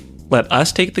 Let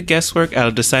us take the guesswork out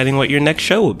of deciding what your next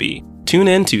show will be. Tune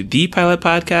in to The Pilot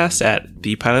Podcast at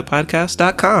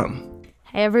thepilotpodcast.com.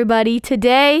 Hey everybody,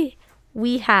 today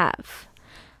we have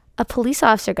a police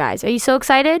officer, guys. Are you so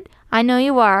excited? I know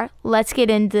you are. Let's get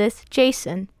into this.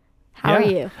 Jason, how are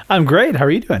you? I'm great. How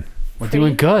are you doing? We're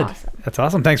doing good. Awesome. That's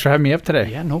awesome. Thanks for having me up today.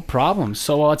 Yeah, no problem.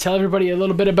 So tell everybody a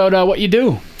little bit about what you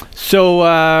do.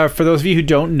 So for those of you who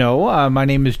don't know, my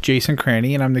name is Jason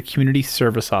Cranny, and I'm the Community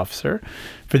Service Officer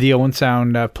for the Owen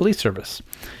Sound Police Service.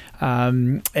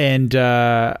 Within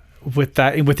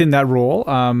that role,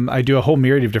 I do a whole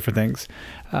myriad of different things.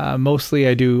 Mostly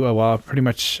I do, pretty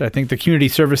much, I think the community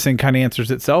service thing kind of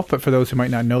answers itself, but for those who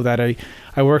might not know that, I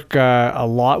work a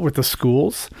lot with the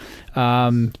schools,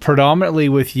 predominantly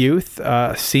with youth,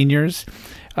 seniors,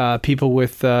 people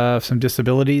with some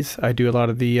disabilities. I do a lot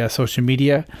of the social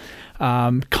media,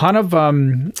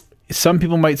 some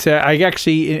people might say I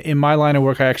actually, in my line of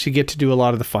work, I actually get to do a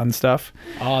lot of the fun stuff.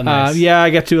 Oh, nice. I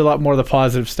get to do a lot more of the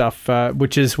positive stuff,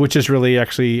 which is really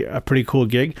actually a pretty cool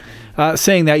gig.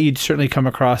 Saying that, you'd certainly come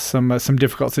across some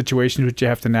difficult situations which you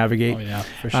have to navigate. Oh, yeah,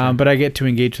 for sure. But I get to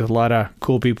engage with a lot of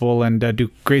cool people and do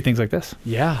great things like this.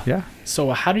 Yeah. Yeah.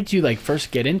 So how did you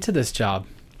first get into this job?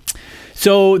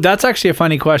 So that's actually a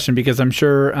funny question, because I'm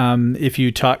sure if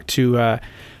you talk to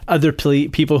other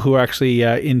people who are actually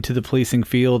into the policing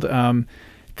field,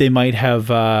 they might have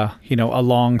a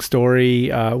long story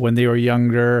when they were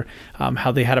younger,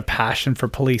 how they had a passion for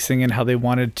policing and how they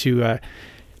wanted to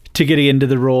get into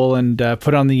the role and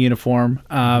put on the uniform.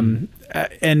 And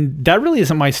that really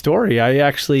isn't my story. I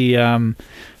actually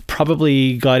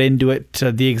probably got into it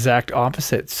the exact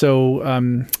opposite.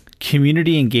 So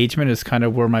community engagement is kind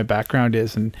of where my background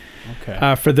is. And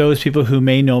for those people who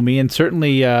may know me, and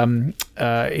certainly in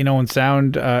Owen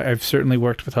Sound, I've certainly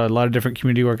worked with a lot of different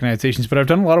community organizations, but I've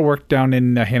done a lot of work down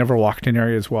in Hanover-Walkerton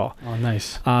area as well. Oh,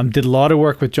 nice. Did a lot of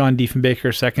work with John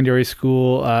Diefenbaker Secondary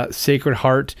School, Sacred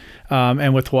Heart,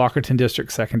 and with Walkerton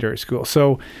District Secondary School.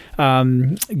 So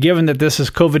given that this is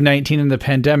COVID-19 and the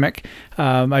pandemic,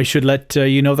 I should let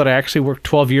you know that I actually worked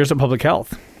 12 years at Public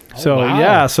Health. So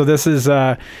wow. So this is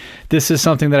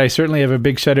something that I certainly have a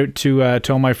big shout out to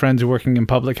all my friends who are working in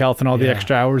public health and all the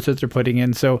extra hours that they're putting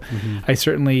in. So I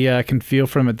certainly can feel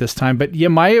from it this time. But yeah,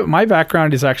 my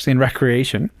background is actually in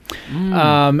recreation,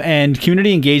 and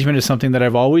community engagement is something that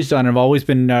I've always done. I've always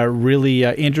been really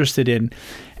interested in.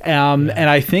 And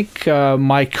I think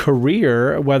my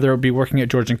career, whether it be working at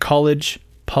Georgian College,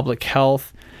 public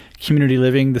health, community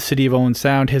living, the city of Owen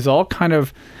Sound, has all kind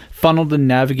of funneled and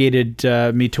navigated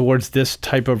me towards this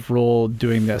type of role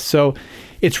doing this. So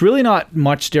it's really not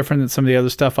much different than some of the other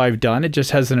stuff I've done. It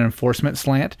just has an enforcement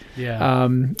slant. Yeah.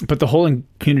 But the whole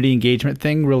community engagement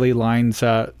thing really lines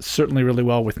certainly really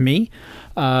well with me.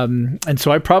 And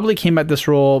so I probably came at this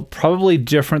role probably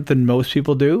different than most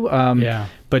people do.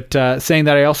 But saying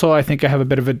that, I think I have a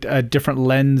bit of a different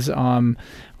lens on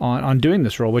doing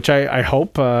this role, which I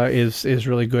hope is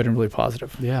really good and really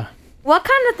positive. Yeah. What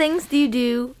kind of things do you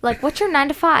do? What's your 9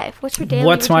 to 5? What's your daily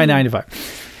What's my routine? 9 to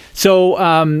 5?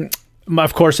 So,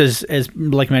 of course, as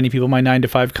like many people, my 9 to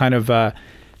 5 kind of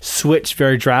switched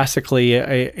very drastically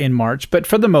in March. But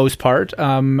for the most part,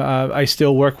 I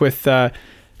still work with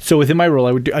So within my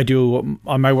role, I do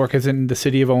my work is in the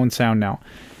city of Owen Sound now.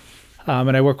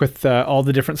 And I work with all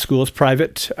the different schools,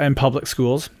 private and public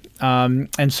schools.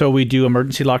 And so we do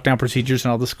emergency lockdown procedures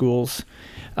in all the schools.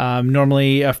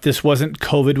 Normally, if this wasn't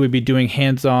COVID, we'd be doing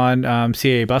hands-on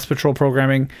CAA bus patrol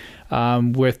programming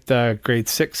with grade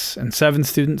 6 and 7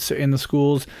 students in the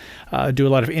schools. Do a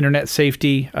lot of internet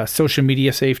safety, social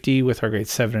media safety with our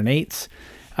grades 7 and 8s.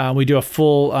 We do a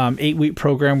full 8-week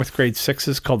program with grade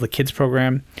 6s called the Kids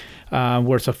Program,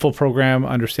 where it's a full program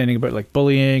understanding about like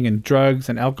bullying and drugs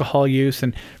and alcohol use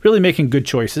and really making good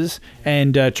choices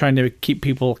and trying to keep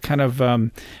people kind of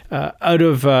out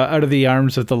of the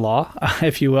arms of the law,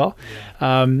 if you will.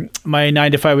 My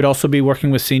 9 to 5 would also be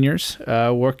working with seniors,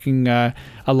 working a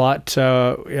lot,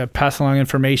 passing along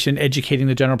information, educating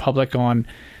the general public on,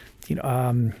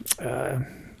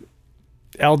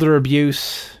 elder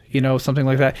abuse, something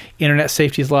like that. Internet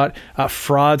safety is a lot.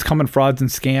 Common frauds and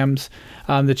scams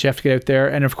that you have to get out there.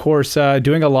 And of course,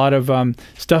 doing a lot of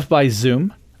stuff by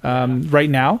Zoom right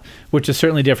now, which is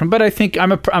certainly different. But I think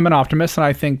I'm an optimist, and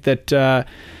I think that,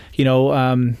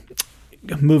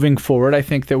 moving forward, I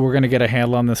think that we're going to get a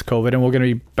handle on this COVID, and we're going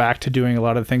to be back to doing a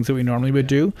lot of the things that we normally would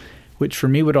do, which for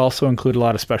me would also include a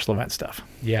lot of special event stuff.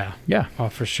 Yeah. Yeah. Oh,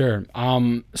 for sure.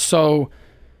 So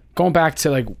going back to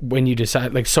like when you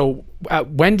decide, like, so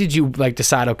when did you like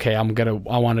decide, okay, I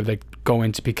want to like go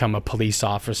in to become a police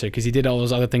officer? Because you did all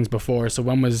those other things before. So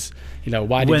when was,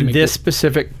 why did you when this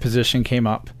specific position came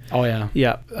up? Oh yeah.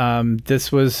 Yeah.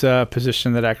 This was a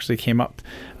position that actually came up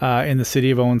in the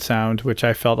city of Owen Sound, which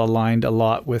I felt aligned a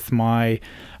lot with my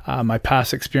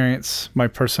past experience, my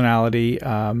personality,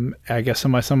 I guess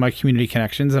some of my community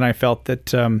connections, and I felt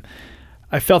that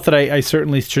I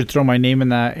certainly should throw my name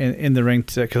in the ring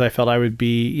because I felt I would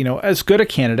be, as good a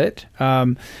candidate,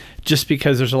 just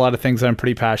because there's a lot of things that I'm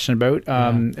pretty passionate about,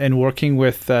 and working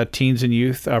with teens and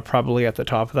youth are probably at the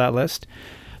top of that list.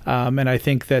 And I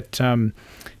think that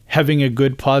having a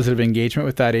good positive engagement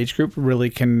with that age group really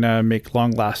can make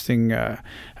long-lasting,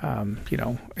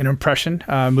 an impression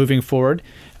moving forward.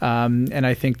 And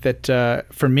I think that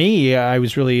for me, I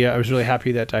was really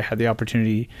happy that I had the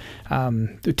opportunity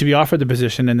to be offered the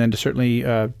position, and then to certainly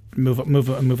move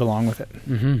along with it.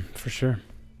 Mm-hmm, for sure.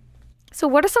 So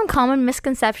what are some common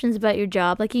misconceptions about your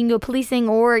job? Like you can go policing,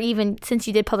 or even since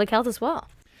you did public health as well.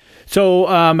 So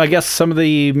I guess some of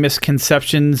the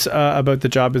misconceptions about the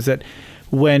job is that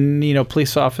when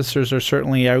police officers are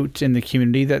certainly out in the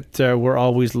community, that we're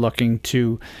always looking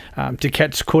to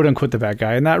catch quote unquote the bad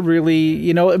guy, and that really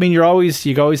you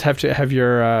always have to have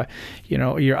your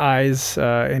your eyes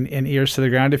and ears to the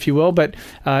ground, if you will. But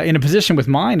in a position with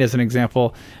mine, as an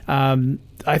example,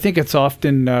 I think it's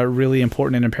often really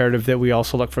important and imperative that we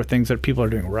also look for things that people are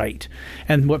doing right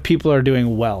and what people are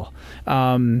doing well.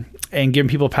 And giving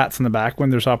people pats on the back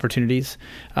when there's opportunities,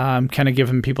 kind of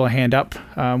giving people a hand up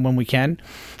when we can.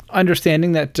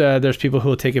 Understanding that there's people who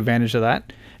will take advantage of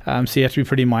that. So you have to be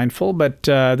pretty mindful, but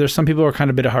there's some people who are kind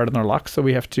of a bit hard on their luck, so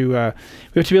we have to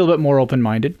be a little bit more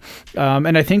open-minded.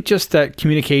 And I think just that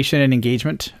communication and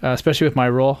engagement, especially with my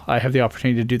role, I have the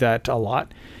opportunity to do that a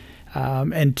lot.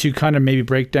 And to kind of maybe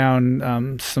break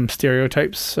down some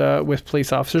stereotypes with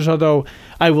police officers. Although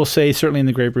I will say, certainly in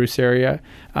the Grey Bruce area,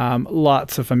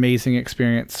 lots of amazing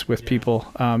experience with people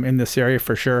in this area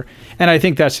for sure. And I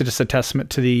think that's just a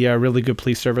testament to the really good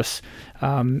police service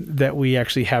that we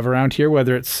actually have around here,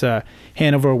 whether it's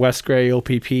Hanover, West Grey,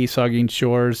 OPP, Saugeen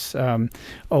Shores,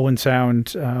 Owen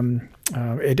Sound.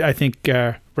 I think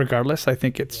regardless, I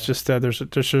think it's just there's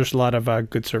a lot of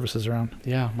good services around.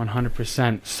 Yeah,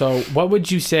 100%. So what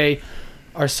would you say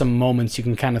are some moments you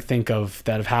can kind of think of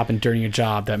that have happened during your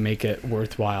job that make it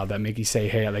worthwhile, that make you say,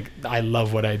 hey, like, I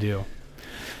love what I do?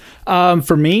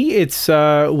 For me, it's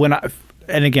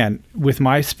and again, with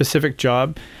my specific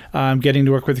job, getting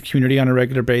to work with the community on a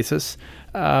regular basis.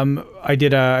 I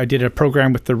did a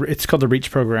program with it's called the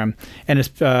REACH program, and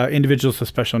it's individuals with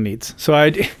special needs. So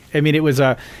it was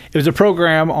a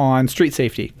program on street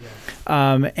safety,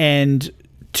 and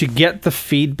to get the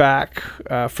feedback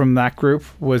from that group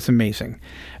was amazing.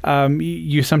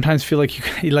 You sometimes feel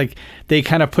like they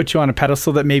kind of put you on a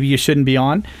pedestal that maybe you shouldn't be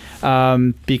on,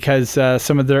 because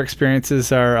some of their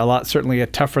experiences are certainly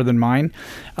tougher than mine.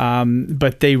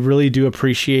 But they really do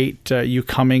appreciate you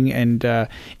coming and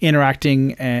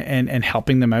interacting and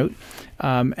helping them out.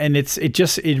 And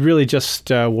it really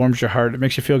just warms your heart. It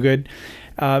makes you feel good.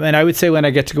 And I would say when I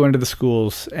get to go into the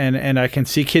schools and I can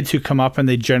see kids who come up and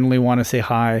they generally want to say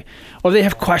hi, or they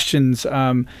have questions,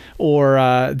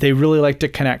 or they really like to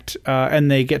connect,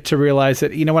 and they get to realize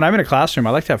that, when I'm in a classroom,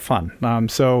 I like to have fun.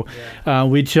 So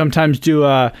we sometimes do,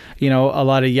 a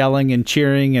lot of yelling and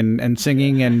cheering and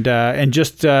singing and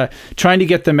just trying to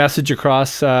get the message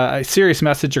across, a serious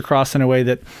message across in a way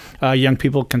that young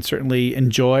people can certainly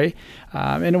enjoy,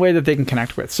 in a way that they can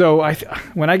connect with. So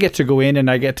when I get to go in and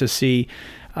I get to see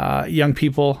young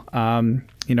people,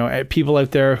 people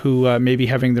out there who may be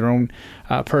having their own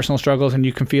personal struggles, and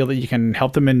you can feel that you can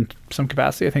help them in some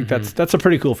capacity, I think that's a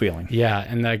pretty cool feeling. Yeah,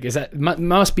 and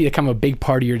must become a big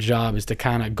part of your job, is to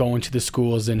kind of go into the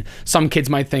schools, and some kids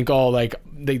might think,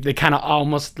 they kind of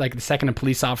almost like the second a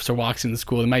police officer walks in the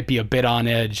school, it might be a bit on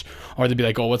edge, or they'd be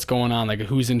like, oh, what's going on? Like,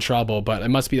 who's in trouble? But it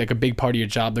must be like a big part of your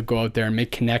job to go out there and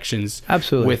make connections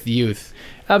with youth.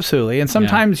 Absolutely. And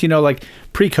sometimes, like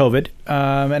pre-COVID,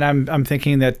 and I'm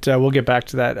thinking that we'll get back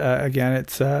to that again.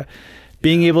 It's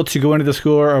being able to go into the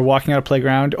school or walking out a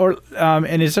playground, or and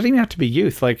it doesn't even have to be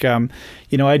youth. Like,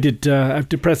 I did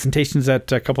presentations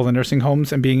at a couple of the nursing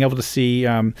homes, and being able to see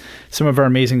some of our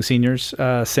amazing seniors,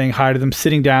 saying hi to them,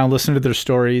 sitting down, listening to their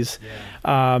stories,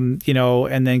 and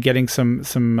then getting some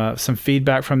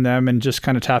feedback from them, and just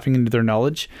kind of tapping into their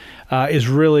knowledge is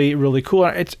really, really cool.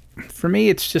 For me,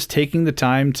 it's just taking the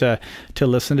time to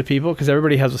listen to people, because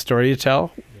everybody has a story to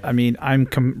tell. I mean, I'm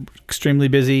extremely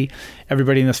busy.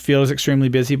 Everybody in this field is extremely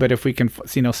busy. But if we can,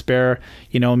 spare,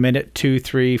 a minute, 2,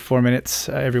 3, 4 minutes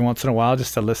every once in a while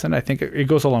just to listen, I think it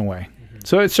goes a long way.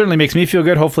 So it certainly makes me feel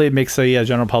good. Hopefully it makes the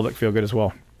general public feel good as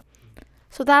well.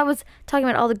 So that was talking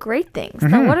about all the great things.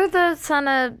 Now, what are the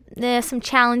some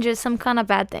challenges, some kind of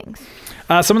bad things?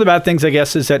 Some of the bad things, I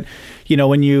guess, is that,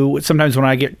 sometimes when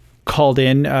I get called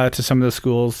in to some of the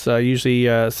schools, usually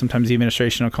sometimes the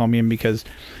administration will call me in because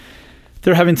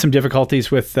they're having some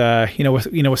difficulties with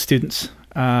with students,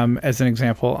 as an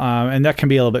example, and that can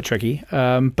be a little bit tricky.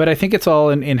 But I think it's all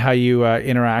in how you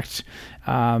interact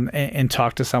and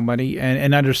talk to somebody,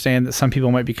 and understand that some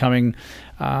people might be coming,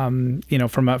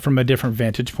 from a different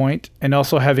vantage point, and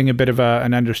also having a bit of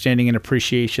an understanding and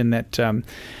appreciation that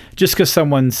just because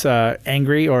someone's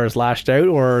angry or is lashed out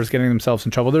or is getting themselves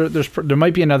in trouble, there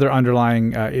might be another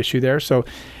underlying issue there. So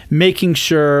making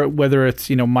sure, whether it's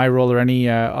my role or any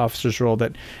officer's role,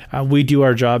 that we do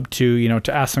our job to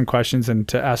to ask some questions and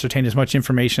to ascertain as much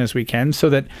information as we can, so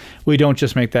that we don't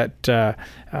just make that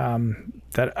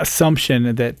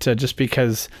assumption that just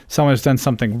because someone has done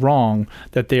something wrong,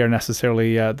 that they are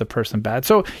necessarily the person bad.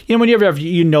 So when you have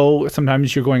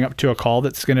sometimes you're going up to a call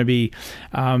that's going to be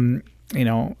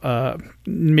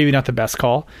maybe not the best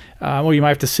call, or you might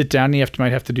have to sit down and you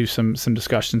might have to do some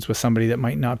discussions with somebody that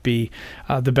might not be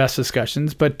the best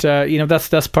discussions, but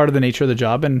that's part of the nature of the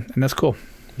job, and that's cool.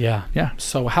 Yeah.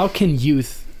 So how can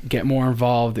youth get more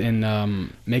involved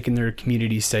in making their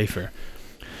community safer?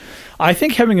 I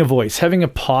think having a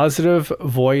positive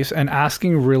voice, and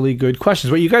asking really good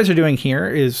questions. What you guys are doing here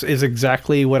is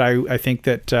exactly what I think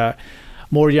that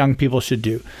more young people should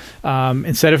do.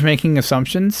 Instead of making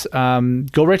assumptions,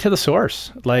 go right to the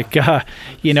source. Like,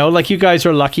 like you guys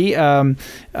are lucky.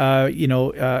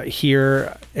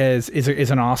 Here is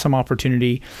an awesome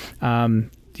opportunity. And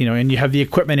you have the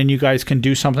equipment, and you guys can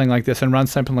do something like this and run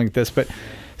something like this. But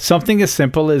something as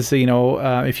simple as,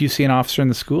 if you see an officer in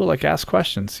the school, like, ask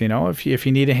questions. If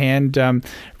you need a hand,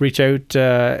 reach out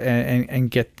and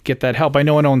get that help. I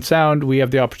know in Owen Sound we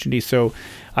have the opportunity. So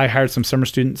I hired some summer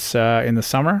students in the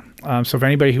summer. So for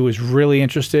anybody who is really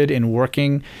interested in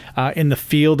working in the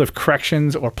field of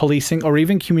corrections or policing or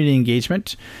even community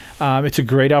engagement, it's a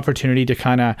great opportunity to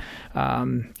kind of,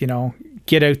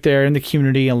 get out there in the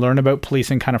community and learn about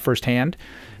policing kind of firsthand.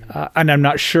 And I'm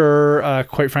not sure,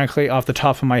 quite frankly, off the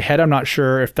top of my head, I'm not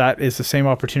sure if that is the same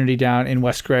opportunity down in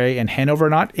West Grey and Hanover or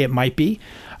not. It might be.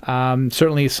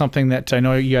 Certainly something that I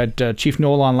know you had Chief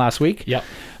Noel on last week. Yep.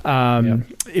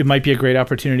 It might be a great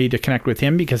opportunity to connect with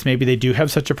him, because maybe they do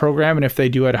have such a program. And if they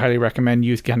do, I'd highly recommend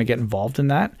youth kind of get involved in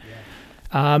that.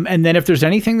 And then if there's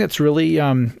anything that's really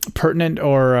pertinent,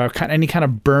 or any kind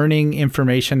of burning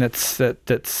information that's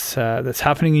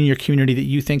happening in your community, that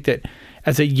you think that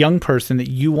as a young person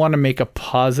that you want to make a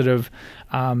positive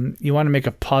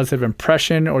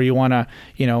impression, or you want to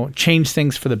change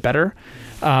things for the better,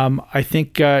 I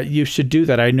think you should do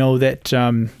that. I know that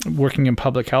working in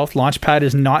public health, Launchpad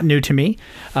is not new to me.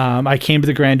 I came to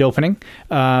the grand opening.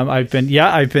 I've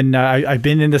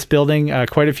been in this building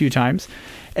quite a few times.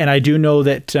 And I do know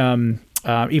that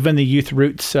even the Youth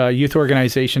Roots youth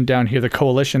organization down here, the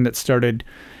coalition that started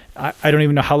I don't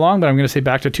even know how long, but I'm going to say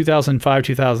back to 2005,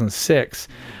 2006.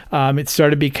 It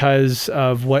started because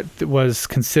of what was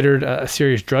considered a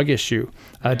serious drug issue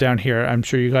down here. I'm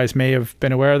sure you guys may have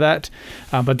been aware of that.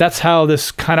 But that's how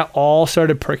this kind of all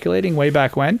started percolating way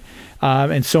back when.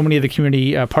 And so many of the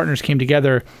community partners came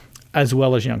together, as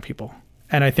well as young people.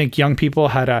 And I think young people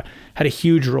had a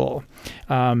huge role.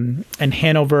 In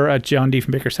Hanover at John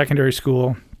Diefenbaker Secondary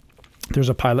School, there's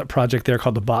a pilot project there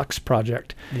called the Box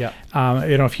Project. Yeah. I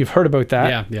don't know if you've heard about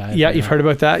that. Yeah. You've heard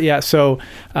about that. Yeah. So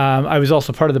I was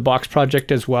also part of the Box Project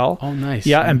as well. Oh, nice.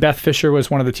 Yeah. And Beth Fisher was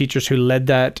one of the teachers who led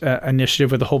that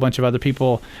initiative with a whole bunch of other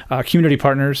people, community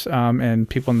partners, and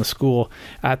people in the school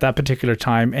at that particular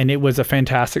time. And it was a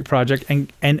fantastic project,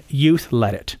 and youth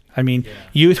led it. I mean,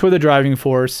 youth were the driving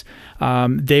force.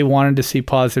 They wanted to see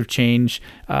positive change.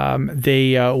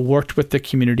 They worked with the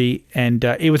community, and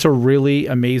it was a really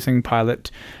amazing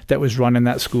pilot that was run in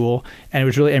that school, and it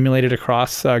was really emulated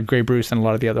across Grey Bruce and a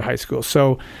lot of the other high schools.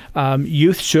 So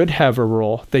youth should have a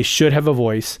role. They should have a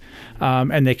voice,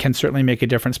 and they can certainly make a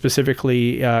difference,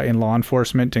 specifically in law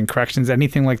enforcement and corrections,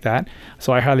 anything like that.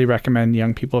 So I highly recommend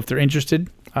young people, if they're interested,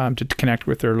 to connect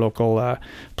with their local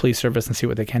police service and see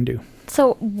what they can do.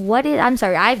 So I'm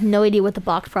sorry, I have no idea what the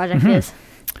Box Project is.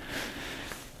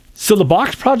 So the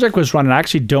Box Project was run, and I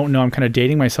actually don't know, I'm kind of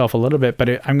dating myself a little bit,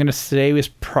 but I'm going to say it was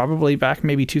probably back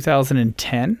maybe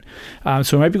 2010.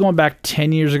 So it might be going back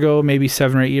 10 years ago, maybe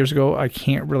 7 or 8 years ago. I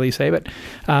can't really say, but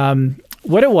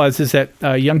what it was is that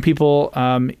young people,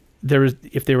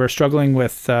 if they were struggling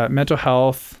with mental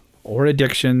health or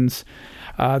addictions,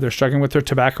 they're struggling with their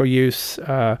tobacco use,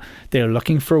 they're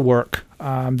looking for work,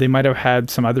 they might have had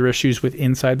some other issues with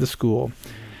inside the school.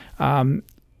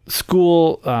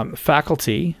 School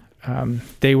faculty,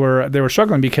 they were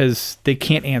struggling because they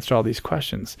can't answer all these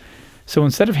questions. So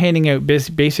instead of handing out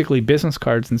basically business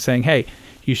cards and saying, hey,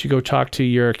 you should go talk to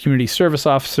your community service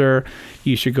officer,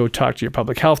 you should go talk to your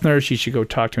public health nurse, you should go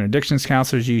talk to an addictions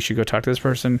counselor, you should go talk to this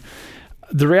person,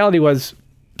 the reality was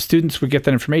students would get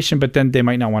that information, but then they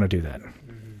might not want to do that.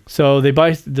 So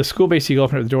the school basically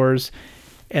opened up the doors,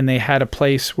 and they had a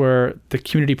place where the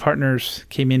community partners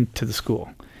came into the school,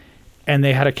 and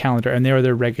they had a calendar, and they were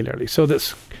there regularly. So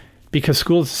that's because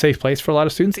school is a safe place for a lot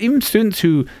of students. Even students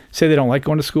who say they don't like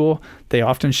going to school, they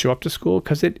often show up to school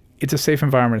because it's a safe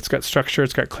environment. It's got structure,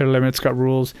 it's got clear limits, it's got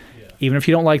rules. Yeah. Even if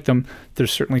you don't like them,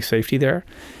 there's certainly safety there.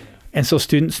 And so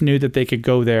students knew that they could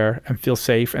go there and feel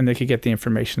safe, and they could get the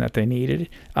information that they needed.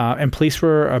 And police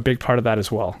were a big part of that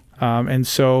as well. And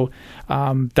so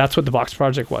that's what the Box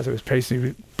Project was. It was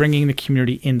basically bringing the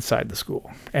community inside the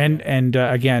school. And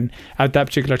again, at that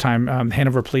particular time,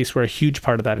 Hanover Police were a huge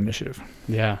part of that initiative.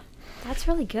 Yeah. That's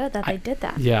really good that they did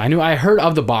that. Yeah, I heard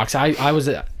of the Box. I was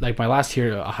at, like, my last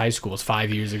year at high school was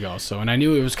 5 years ago. So, and I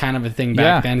knew it was kind of a thing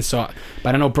back then. So,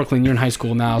 but I know, Brooklyn, you're in high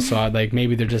school now. So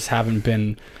maybe they just haven't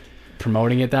been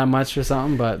promoting it that much or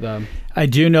something, but I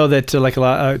do know that like a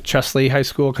lot Chesley High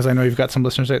School, because I know you've got some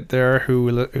listeners out there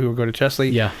who go to Chesley.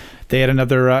 Yeah, they had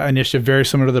another initiative very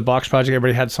similar to the Box Project.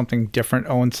 Everybody had something different.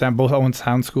 Both Owen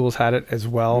Sound schools had it as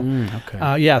well.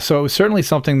 Okay. So it was certainly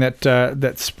something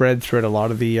that spread throughout a lot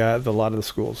of the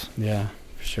schools. Yeah,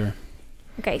 for sure.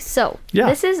 Okay, so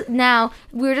this is now,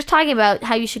 we were just talking about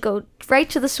how you should go right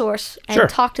to the source and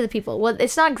talk to the people. Well,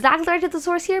 it's not exactly right to the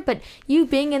source here, but you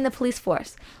being in the police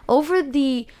force, over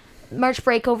the March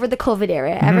break, over the COVID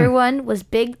era, everyone was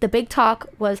the big talk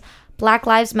was Black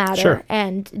Lives Matter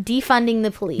and defunding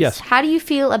the police. Yes. How do you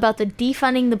feel about the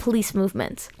defunding the police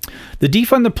movement? The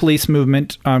defund the police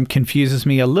movement confuses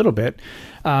me a little bit,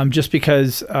 just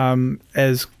because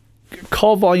as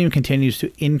call volume continues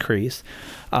to increase,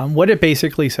 what it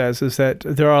basically says is that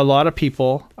there are a lot of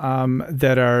people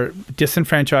that are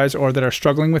disenfranchised or that are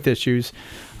struggling with issues,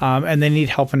 and they need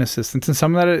help and assistance. And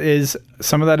some of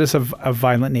that is of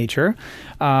violent nature,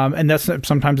 and that's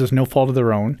sometimes is no fault of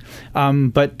their own.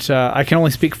 But I can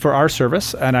only speak for our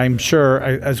service, and I'm sure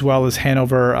as well as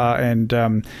Hanover and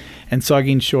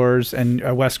Saugeen Shores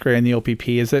and West Grey and the OPP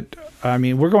is that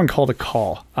we're going call to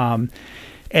call.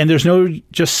 And there's no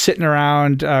just sitting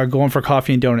around going for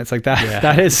coffee and donuts like that. Yeah.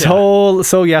 That is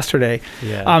so yesterday.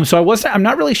 Yeah. So I'm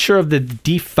not really sure of the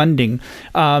defunding.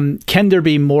 Can there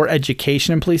be more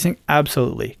education in policing?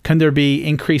 Absolutely. Can there be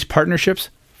increased partnerships?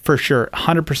 For sure,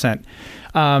 100%.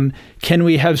 Can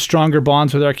we have stronger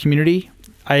bonds with our community?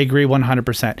 I agree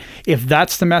 100%. If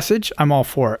that's the message, I'm all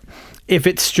for it. if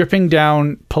it's stripping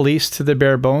down police to the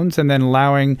bare bones and then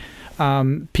allowing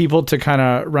people to kind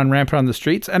of run rampant on the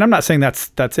streets, and I'm not saying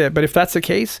that's it, but if that's the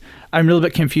case, I'm a little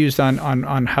bit confused on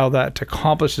how that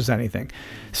accomplishes anything.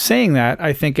 Saying that,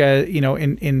 I think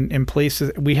in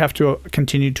places we have to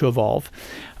continue to evolve,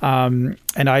 and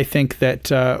I think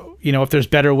that if there's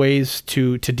better ways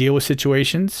to deal with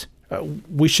situations,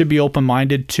 we should be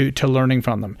open-minded to learning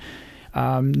from them.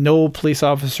 No police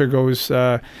officer goes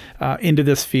into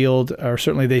this field, or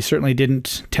they certainly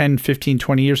didn't 10, 15,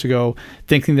 20 years ago,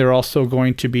 thinking they're also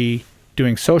going to be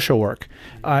doing social work.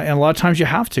 And a lot of times you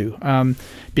have to,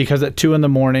 because at 2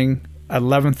 a.m, at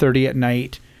 11:30 at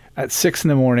night, at 6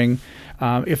 a.m,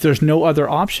 if there's no other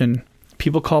option,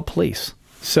 people call police.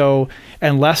 So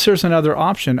unless there's another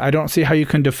option, I don't see how you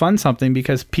can defund something,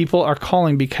 because people are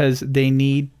calling because they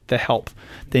need the help.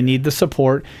 They need the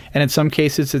support. And in some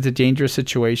cases, it's a dangerous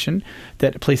situation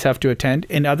that police have to attend.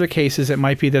 In other cases, it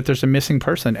might be that there's a missing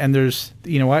person, and there's,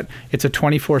 it's a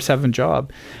 24/7 job.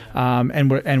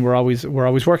 And we're always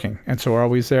working. And so we're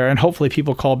always there. And hopefully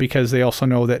people call because they also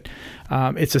know that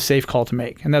it's a safe call to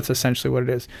make. And that's essentially what it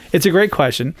is. It's a great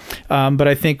question. But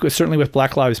I think certainly with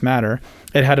Black Lives Matter,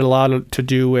 it had a lot to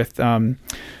do with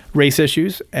race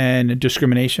issues and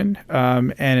discrimination,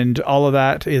 and all of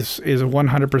that is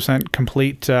 100%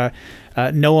 complete.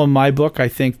 No, in my book, I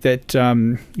think that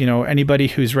anybody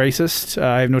who's racist,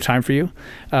 I have no time for you.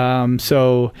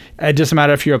 So it doesn't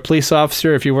matter if you're a police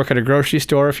officer, if you work at a grocery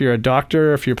store, if you're a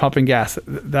doctor, if you're pumping gas.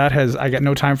 I got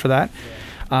no time for that.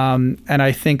 And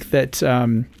I think that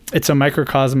it's a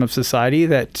microcosm of society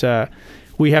that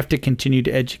we have to continue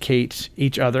to educate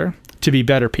each other to be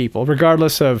better people,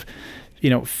 regardless of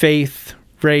faith,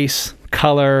 race,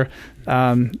 color,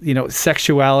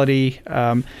 sexuality,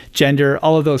 gender,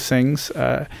 all of those things.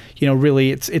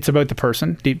 Really, it's about the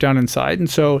person deep down inside. And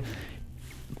so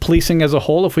policing as a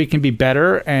whole, if we can be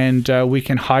better and we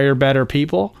can hire better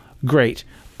people, great.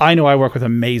 I know I work with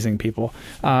amazing people.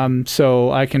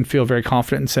 So I can feel very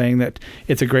confident in saying that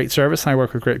it's a great service, and I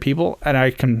work with great people, and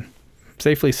I can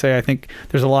safely say I think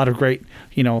there's a lot of great,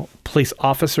 police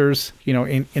officers,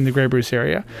 in the Grey Bruce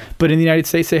area. But in the United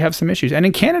States, they have some issues. And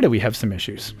in Canada, we have some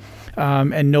issues.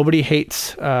 And nobody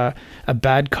hates a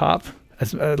bad cop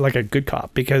as like a good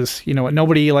cop, because,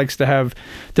 nobody likes to have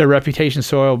their reputation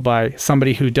soiled by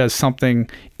somebody who does something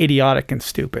idiotic and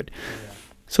stupid.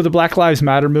 So the Black Lives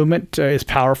Matter movement is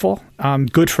powerful,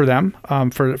 good for them,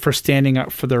 for standing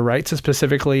up for their rights,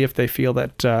 specifically if they feel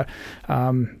that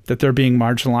that they're being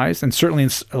marginalized, and certainly in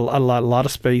a lot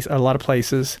of space, a lot of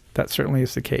places, that certainly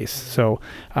is the case. So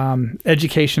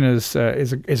education is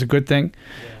a good thing,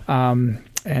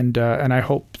 and I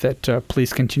hope that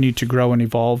police continue to grow and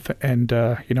evolve, and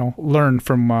learn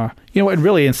from and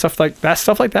really, and stuff like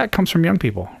that comes from young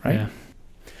people, right?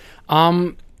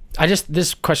 Yeah.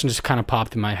 This question just kind of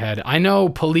popped in my head. I know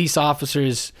police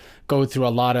officers go through a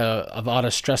lot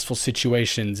of stressful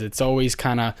situations. It's always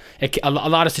kind of a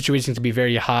lot of situations can be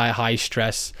very high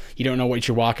stress. You don't know what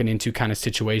you're walking into kind of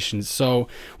situations. So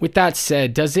with that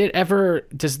said, does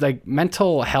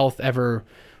mental health ever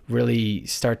really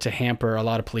start to hamper a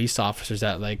lot of police officers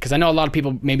because I know a lot of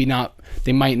people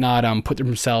they might not put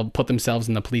themselves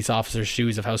in the police officer's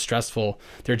shoes of how stressful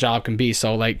their job can be.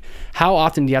 So how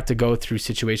often do you have to go through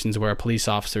situations where a police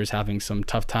officer is having some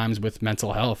tough times with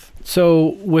mental health?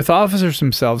 So with officers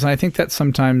themselves, and I think that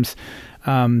sometimes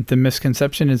the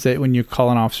misconception is that when you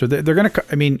call an officer, they're going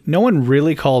to, no one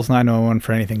really calls 911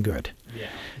 for anything good.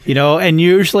 Yeah. And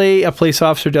usually a police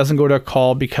officer doesn't go to a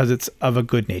call because it's of a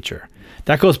good nature.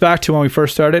 That goes back to when we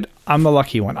first started. I'm the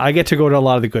lucky one. I get to go to a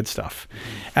lot of the good stuff,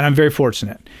 and I'm very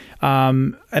fortunate.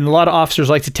 And a lot of officers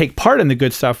like to take part in the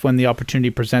good stuff when the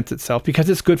opportunity presents itself, because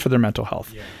it's good for their mental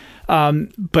health. Yeah.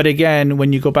 But again,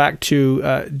 when you go back to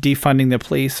defunding the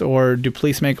police, or do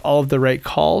police make all of the right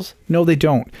calls? No, they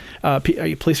don't.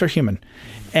 Police are human.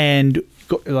 And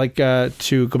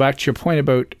to go back to your point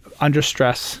about under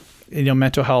stress,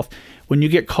 mental health, when you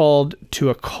get called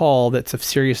to a call that's of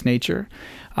serious nature,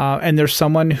 and there's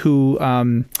someone who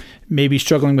may be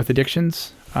struggling with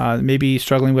addictions, maybe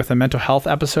struggling with a mental health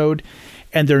episode,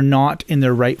 and they're not in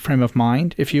their right frame of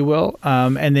mind, if you will,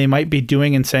 and they might be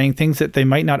doing and saying things that they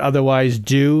might not otherwise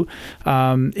do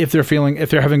if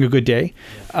they're having a good day.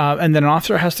 And then an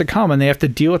officer has to come, and they have to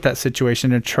deal with that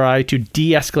situation and try to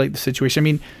de-escalate the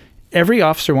situation. Every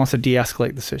officer wants to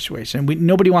de-escalate the situation.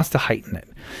 Nobody wants to heighten it.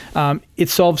 It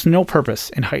solves no purpose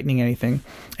in heightening anything,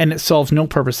 and it solves no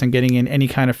purpose in getting in any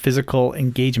kind of physical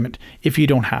engagement if you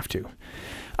don't have to.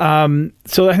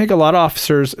 So I think a lot of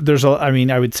officers,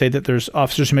 I would say that there's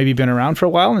officers who maybe been around for a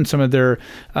while, and some of their,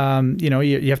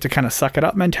 you have to kind of suck it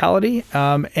up mentality.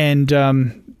 And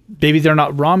maybe they're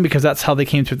not wrong because that's how they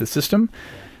came through the system.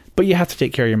 But you have to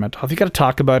take care of your mental health. You got to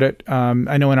talk about it.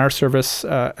 I know in our service,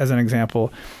 as an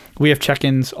example, we have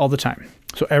check-ins all the time.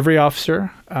 So every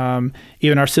officer,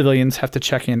 even our civilians, have to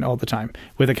check in all the time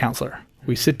with a counselor.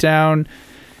 We sit down,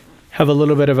 have a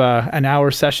little bit of an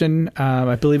hour session.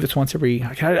 I believe it's once every,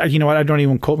 you know what, I don't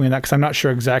even quote me on that because I'm not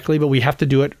sure exactly, but we have to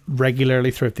do it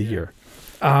regularly throughout the year.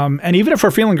 And even if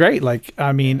we're feeling great, like,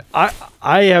 I mean,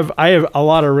 I have a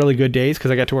lot of really good days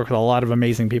because I get to work with a lot of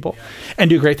amazing people and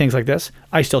do great things like this.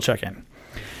 I still check in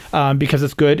because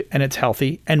it's good and it's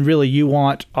healthy. And really, you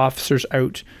want officers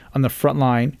out on the front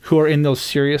line who are in those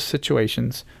serious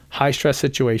situations, high stress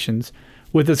situations,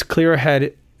 with as clear a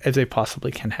head as they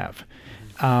possibly can have.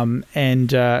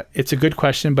 And it's a good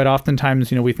question, but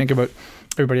oftentimes, you know, we think about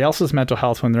everybody else's mental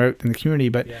health when they're out in the community.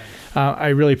 But I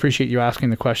really appreciate you asking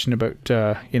the question about,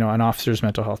 you know, an officer's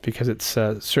mental health because it's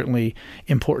certainly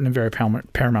important and very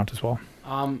paramount as well.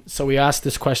 So we asked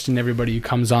this question to everybody who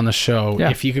comes on the show.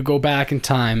 Yeah. If you could go back in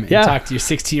time and talk to your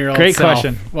 16-year-old Great self,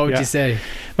 question. what would you say?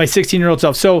 My 16-year-old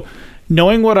self. So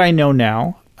knowing what I know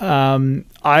now,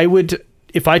 I would,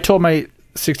 if I told my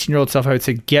 16-year-old self, I would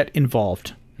say, get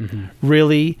involved. Mm-hmm.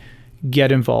 Really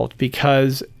get involved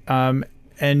because,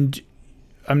 and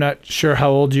I'm not sure how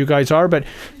old you guys are, but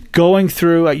going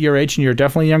through at your age, and you're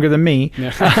definitely younger than me,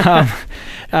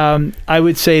 I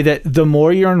would say that the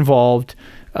more you're involved,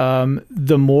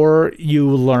 the more you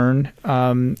learn,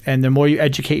 and the more you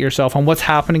educate yourself on what's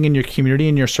happening in your community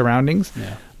and your surroundings,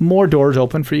 more doors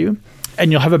open for you,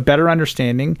 and you'll have a better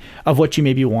understanding of what you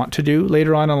maybe want to do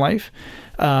later on in life.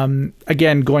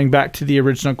 Again, going back to the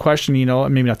original question, you know,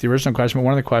 maybe not the original question, but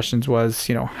one of the questions was,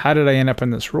 you know, how did I end up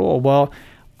in this role? Well,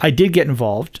 I did get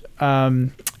involved,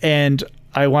 and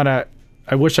I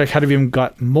wish I had even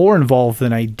got more involved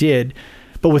than I did.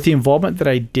 But with the involvement that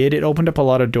I did, it opened up a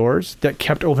lot of doors that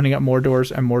kept opening up more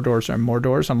doors and more doors and more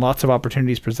doors, and lots of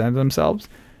opportunities presented themselves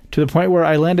to the point where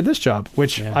I landed this job,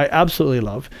 which I absolutely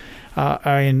love.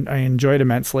 I enjoy it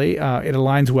immensely. It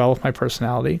aligns well with my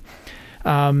personality.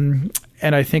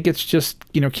 And I think it's just,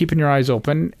 you know, keeping your eyes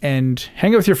open and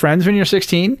hang out with your friends when you're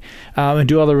 16 and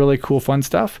do all the really cool, fun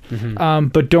stuff. Mm-hmm.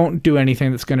 But don't do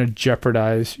anything that's going to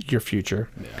jeopardize your future.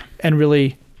 And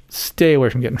really stay away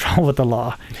from getting in trouble with the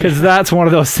law because that's one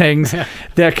of those things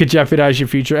that could jeopardize your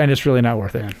future, and it's really not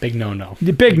worth it. Big no-no.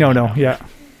 Big no-no, yeah.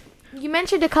 You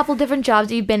mentioned a couple different jobs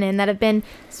that you've been in that have been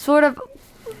sort of,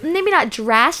 maybe not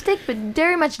drastic, but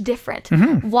very much different.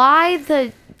 Mm-hmm. Why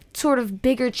the sort of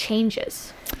bigger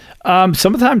changes?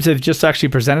 Sometimes they've just actually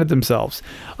presented themselves.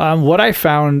 What I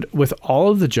found with all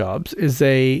of the jobs is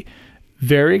they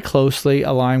very closely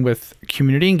align with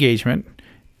community engagement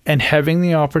and having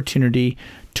the opportunity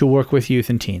to work with youth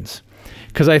and teens.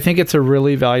 Because I think it's a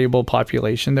really valuable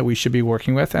population that we should be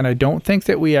working with. And I don't think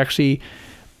that we actually...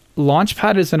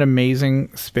 Launchpad is an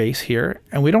amazing space here,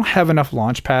 and we don't have enough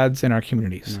launch pads in our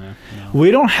communities. No.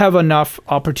 We don't have enough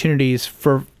opportunities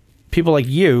for people like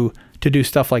you to do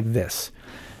stuff like this.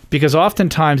 Because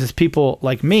oftentimes it's people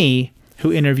like me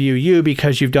who interview you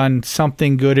because you've done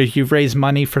something good or you've raised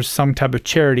money for some type of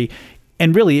charity.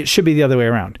 And really, it should be the other way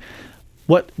around.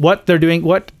 What they're doing,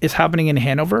 what is happening in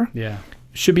Hanover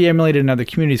should be emulated in other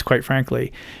communities, quite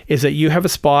frankly, is that you have a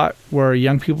spot where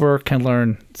young people can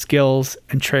learn skills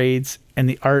and trades and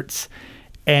the arts,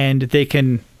 and they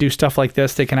can do stuff like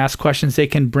this. They can ask questions. They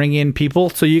can bring in people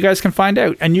so you guys can find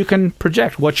out, and you can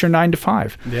project what's your 9 to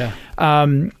 5. Yeah.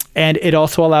 And it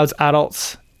also allows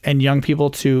adults and young people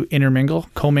to intermingle,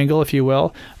 commingle, if you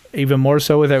will, even more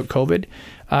so without COVID.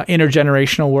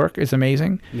 Intergenerational work is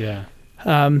amazing. Yeah.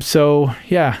 So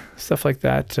yeah, stuff like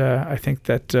that. I think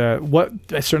that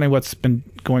certainly what's been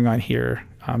going on here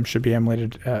should be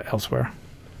emulated elsewhere.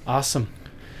 Awesome.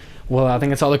 Well, I think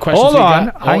that's all the questions. Hold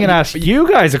on, I'm going to ask you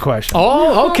guys a question.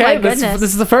 Oh, okay. Oh, this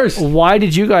is the first. Why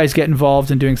did you guys get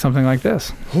involved in doing something like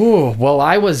this? Ooh, well,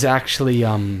 I was actually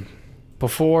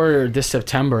before this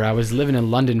September, I was living in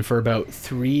London for about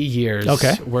 3 years.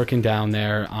 Okay. Working down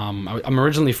there. I'm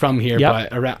originally from here,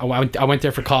 but I went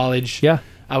there for college. Yeah.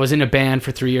 I was in a band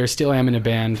for 3 years, still am in a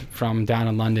band from down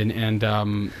in London,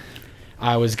 and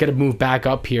I was going to move back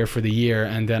up here for the year,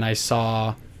 and then I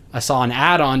saw an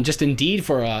ad on just Indeed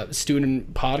for a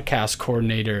student podcast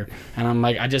coordinator, and I'm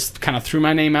like, I just kind of threw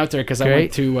my name out there because I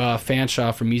went to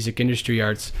Fanshawe for music industry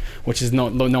arts, which is no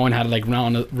one had to like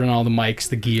run all the mics,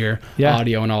 the gear,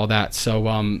 audio, and all that.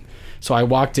 So so I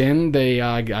walked in,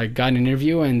 I got an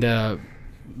interview, and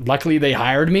luckily they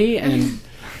hired me, and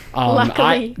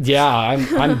luckily.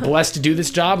 I'm blessed to do this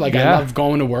job. Like I love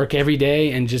going to work every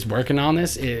day and just working on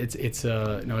this. It's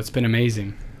been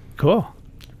amazing. Cool.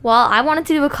 Well, I wanted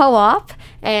to do a co-op,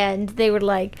 and they were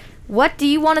like, what do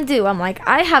you want to do? I'm like,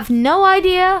 I have no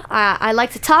idea. I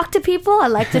like to talk to people. I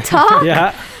like to talk.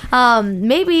 Yeah.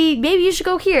 Maybe you should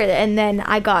go here. And then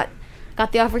I got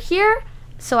the offer here.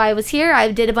 So I was here. I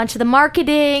did a bunch of the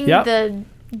marketing, Yep. the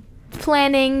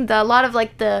planning, a lot of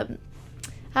like the,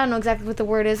 I don't know exactly what the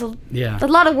word is. Yeah. A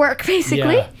lot of work,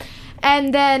 basically. Yeah.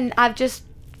 And then I've just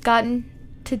gotten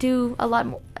to do a lot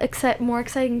more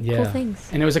exciting, cool things.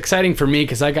 And it was exciting for me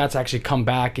because I got to actually come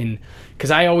back, and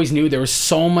because I always knew there's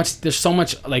so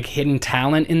much like hidden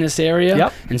talent in this area.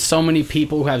 Yep. And so many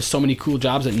people who have so many cool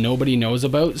jobs that nobody knows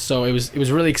about. So it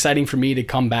was really exciting for me to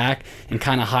come back and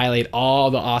kind of highlight all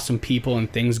the awesome people and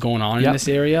things going on in this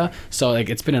area. So like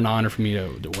it's been an honor for me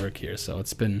to work here. So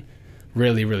it's been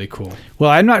really, really cool.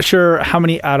 Well, I'm not sure how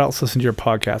many adults listen to your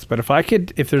podcast, but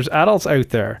if there's adults out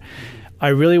there, I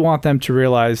really want them to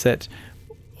realize that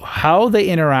how they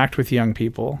interact with young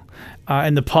people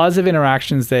and the positive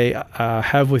interactions they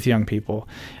have with young people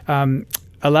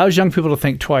allows young people to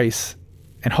think twice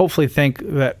and hopefully think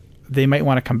that they might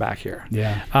want to come back here.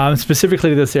 Yeah.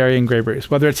 Specifically to this area in Grey Bruce,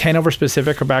 whether it's Hanover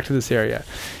specific or back to this area.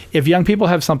 If young people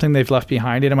have something they've left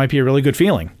behind, it might be a really good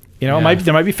feeling. You know,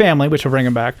 there might be family, which will bring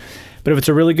them back. But if it's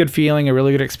a really good feeling, a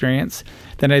really good experience,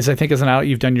 then I think as an adult,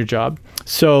 you've done your job.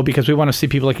 So because we want to see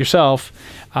people like yourself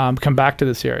come back to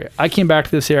this area. I came back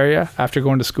to this area after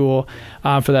going to school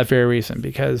for that very reason,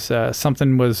 because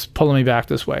something was pulling me back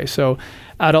this way. So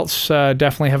adults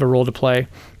definitely have a role to play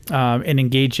in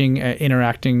engaging,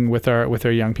 interacting with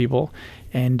our young people.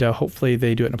 And hopefully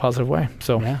they do it in a positive way.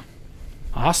 So yeah.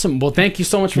 Awesome. Well, thank you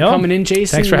so much for coming in,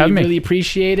 Jason. Thanks for having me. Really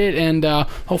appreciate it. And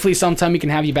hopefully sometime we can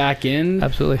have you back in.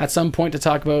 Absolutely. At some point to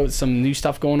talk about some new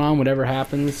stuff going on, whatever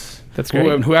happens. That's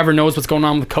great. Whoever knows what's going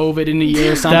on with COVID in a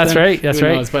year or something. That's right. That's Who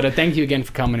right. knows? But thank you again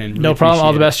for coming in. Really no problem.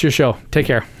 All the appreciate best to your show. Take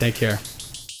care. Take care.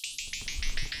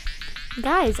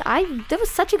 Guys, that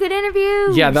was such a good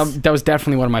interview. Yeah, that was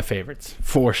definitely one of my favorites,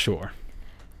 for sure.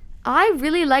 I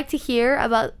really like to hear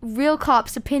about real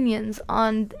cops' opinions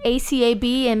on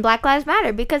ACAB and Black Lives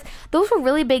Matter, because those were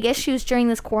really big issues during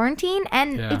this quarantine,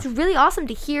 and it's really awesome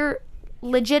to hear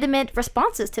legitimate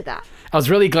responses to that. I was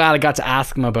really glad I got to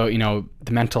ask them about,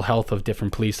 the mental health of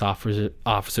different police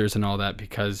officers and all that,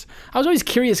 because I was always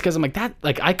curious, because I'm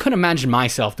like, I couldn't imagine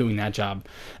myself doing that job.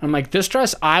 And I'm like, the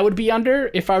stress I would be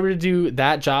under if I were to do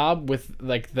that job with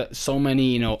so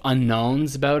many,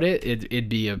 unknowns about it, it'd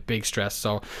be a big stress.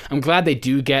 So I'm glad they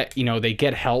do get, they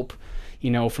get help,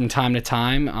 from time to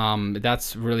time.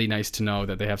 That's really nice to know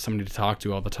that they have somebody to talk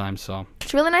to all the time. So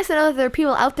it's really nice to know that there are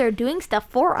people out there doing stuff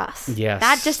for us. Yes.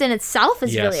 That just in itself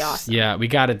is really awesome. Yeah, we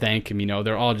got to thank them.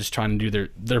 They're all just trying to do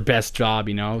their best job,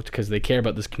 because they care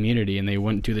about this community, and they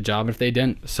wouldn't do the job if they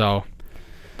didn't. So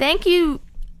thank you,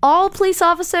 all police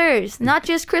officers, not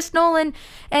just Chris Nolan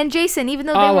and Jason, even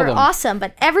though they were awesome,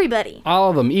 but everybody. All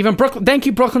of them. Even Brooklyn. Thank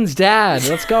you, Brooklyn's dad.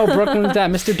 Let's go, Brooklyn's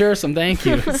dad. Mr. Dursum, thank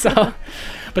you.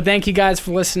 But thank you guys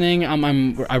for listening.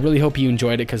 I really hope you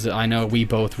enjoyed it, because I know we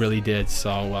both really did.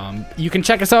 So you can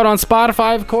check us out on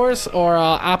Spotify, of course, or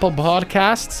Apple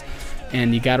Podcasts.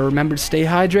 And you got to remember to stay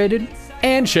hydrated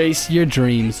and chase your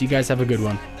dreams. You guys have a good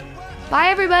one. Bye,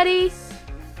 everybody.